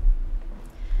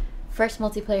 First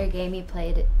multiplayer game you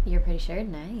played, you're pretty sure?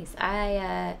 Nice.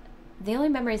 The only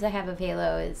memories I have of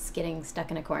Halo is getting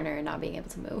stuck in a corner and not being able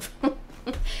to move.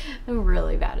 I'm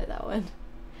really bad at that one.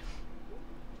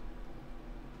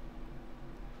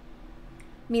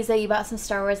 Misa, you bought some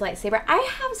Star Wars lightsaber. I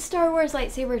have Star Wars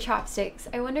lightsaber chopsticks.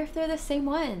 I wonder if they're the same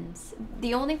ones.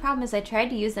 The only problem is I tried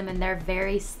to use them and they're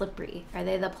very slippery. Are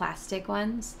they the plastic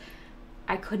ones?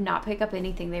 I could not pick up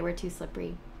anything. They were too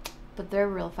slippery. But they're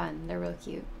real fun. They're real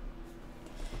cute.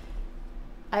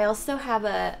 I also have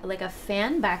a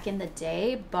fan back in the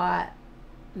day bought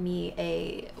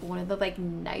me one of the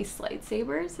nice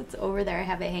lightsabers. It's over there. I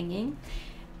have it hanging.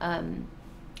 One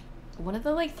of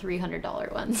the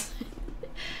 $300 ones.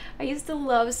 I used to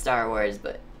love Star Wars,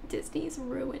 but Disney's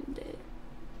ruined it.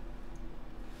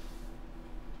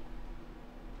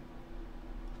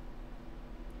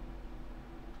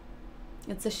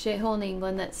 It's a shithole in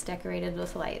England that's decorated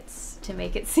with lights to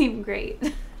make it seem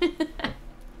great.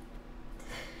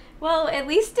 Well, at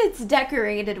least it's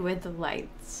decorated with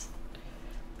lights.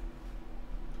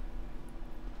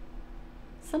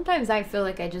 Sometimes I feel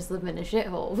like I just live in a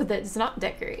shithole that's not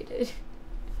decorated.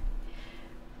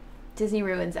 Disney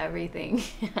ruins everything.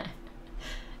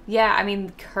 Yeah, I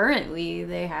mean, currently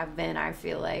they have been, I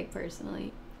feel like,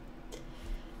 personally.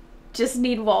 Just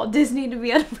need Walt Disney to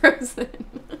be unfrozen.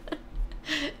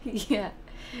 Yeah,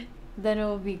 then it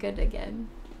will be good again.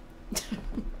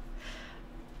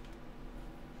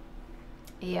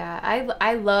 Yeah,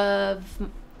 I love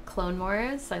Clone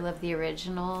Wars. I love the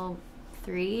original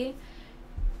 3.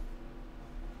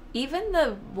 Even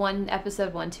the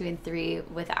episode 1, 2, and 3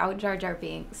 without Jar Jar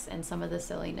Binks and some of the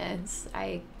silliness,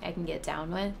 I can get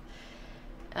down with.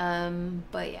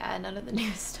 But yeah, none of the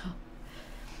new stuff.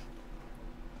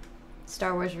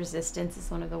 Star Wars Resistance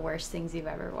is one of the worst things you've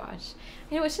ever watched.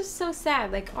 And it was just so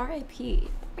sad, like R.I.P.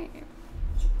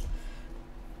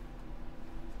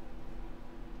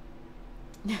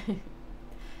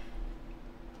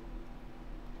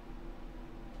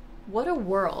 What a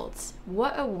world.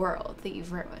 What a world that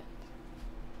you've ruined.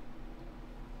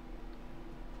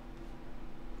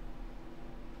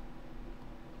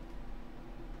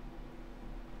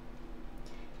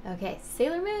 Okay,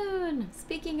 Sailor Moon.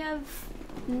 Speaking of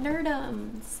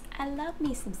nerdums, I love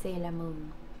me some Sailor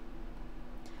Moon.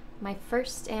 My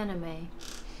first anime.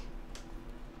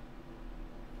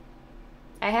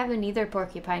 I haven't either,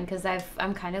 Porcupine, because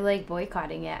I'm kind of like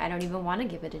boycotting it. I don't even want to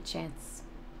give it a chance.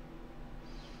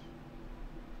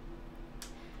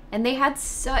 And they had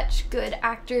such good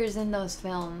actors in those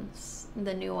films,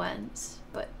 the new ones.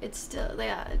 But it's still,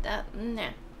 yeah,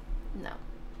 nah, no.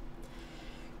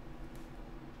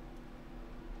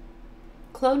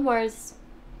 Clone Wars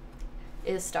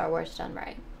is Star Wars done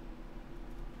right.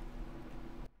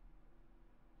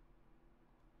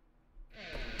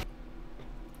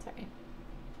 Sorry.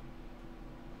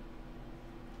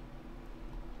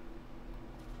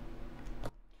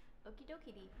 Okie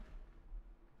dokie dee.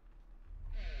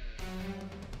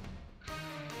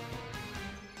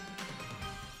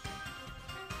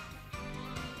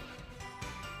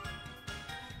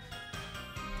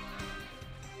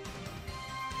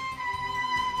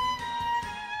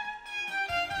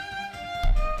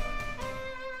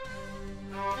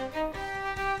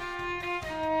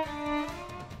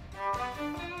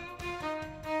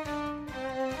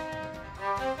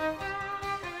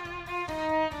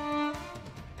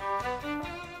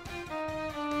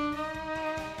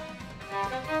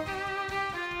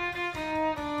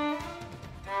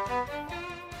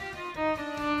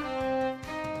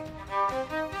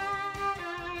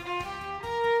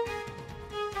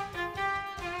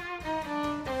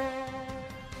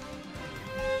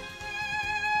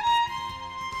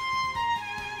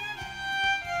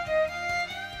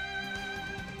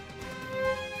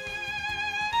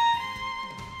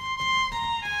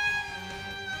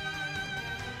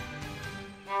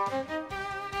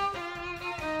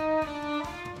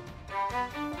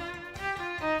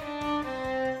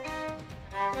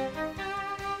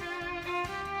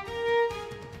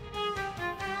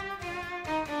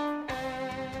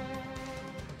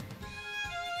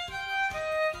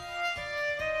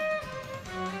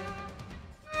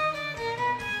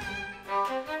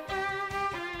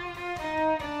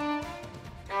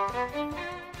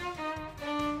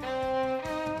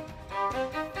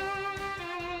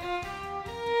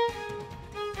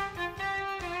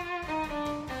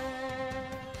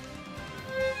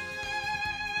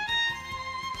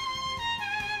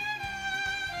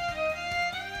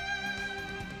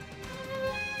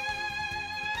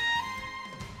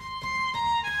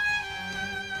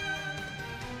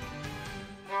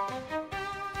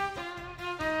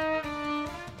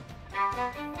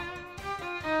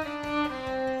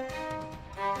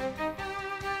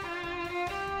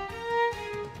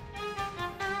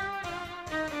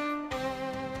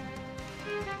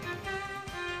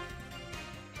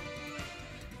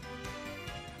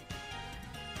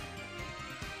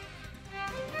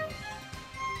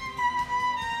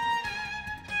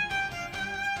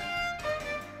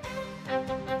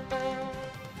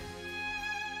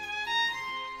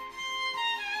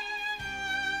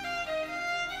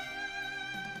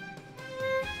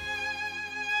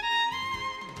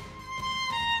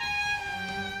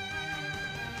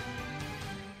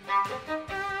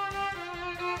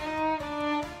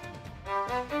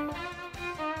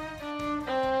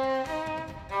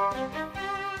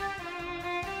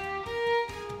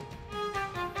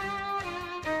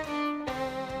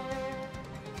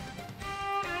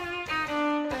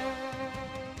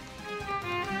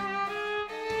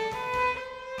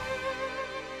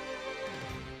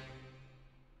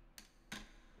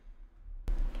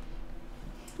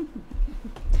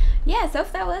 Yeah, so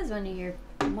if that was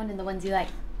one of the ones you like.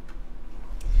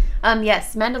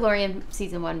 Yes, Mandalorian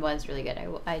season 1 was really good.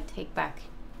 I take back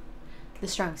the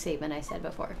strong statement I said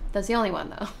before. That's the only one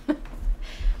though.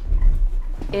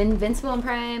 Invincible and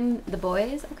Prime, The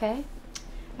Boys, okay.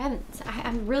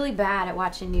 I'm really bad at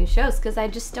watching new shows because I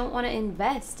just don't want to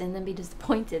invest and then be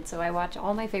disappointed. So I watch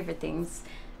all my favorite things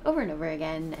over and over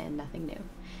again and nothing new.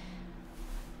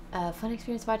 Fun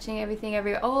experience watching everything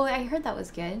every. Oh, I heard that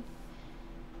was good.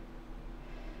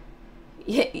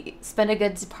 Yeah, spend a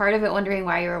good part of it wondering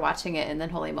why you were watching it, and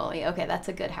then holy moly, okay, that's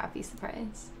a good happy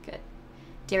surprise. Good.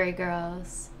 Dairy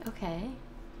Girls, okay.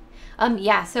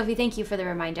 Yeah, Sophie, thank you for the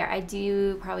reminder. I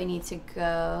do probably need to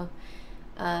go.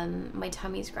 My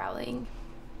tummy's growling.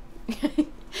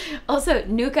 Also,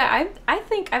 Nuka, I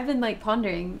think I've been like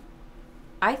pondering.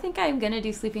 I think I'm gonna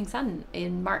do Sleeping Sun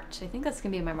in March. I think that's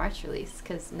gonna be my March release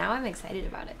because now I'm excited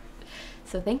about it.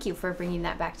 So thank you for bringing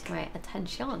that back to my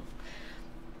attention.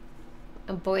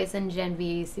 Boys and Gen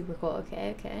V, super cool.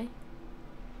 Okay.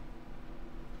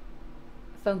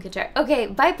 Phone guitar. Okay,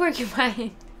 bye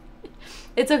Porcupine.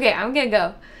 It's okay, I'm gonna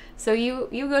go. So you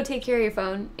go take care of your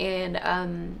phone, and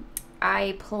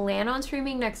I plan on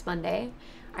streaming next Monday.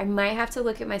 I might have to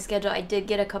look at my schedule. I did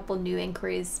get a couple new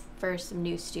inquiries for some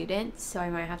new students, so I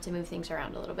might have to move things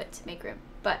around a little bit to make room.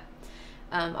 But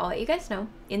I'll let you guys know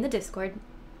in the Discord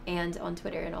and on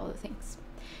Twitter and all the things.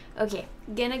 Okay,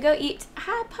 gonna go eat.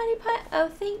 Hi, Potty Putt. Oh,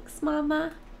 thanks,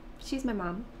 Mama. She's my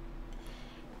mom.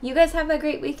 You guys have a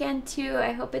great weekend, too.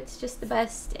 I hope it's just the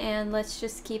best, and let's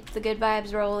just keep the good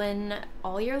vibes rolling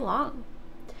all year long.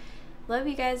 Love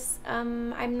you guys.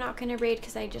 I'm not gonna raid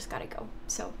because I just gotta go.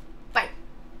 So,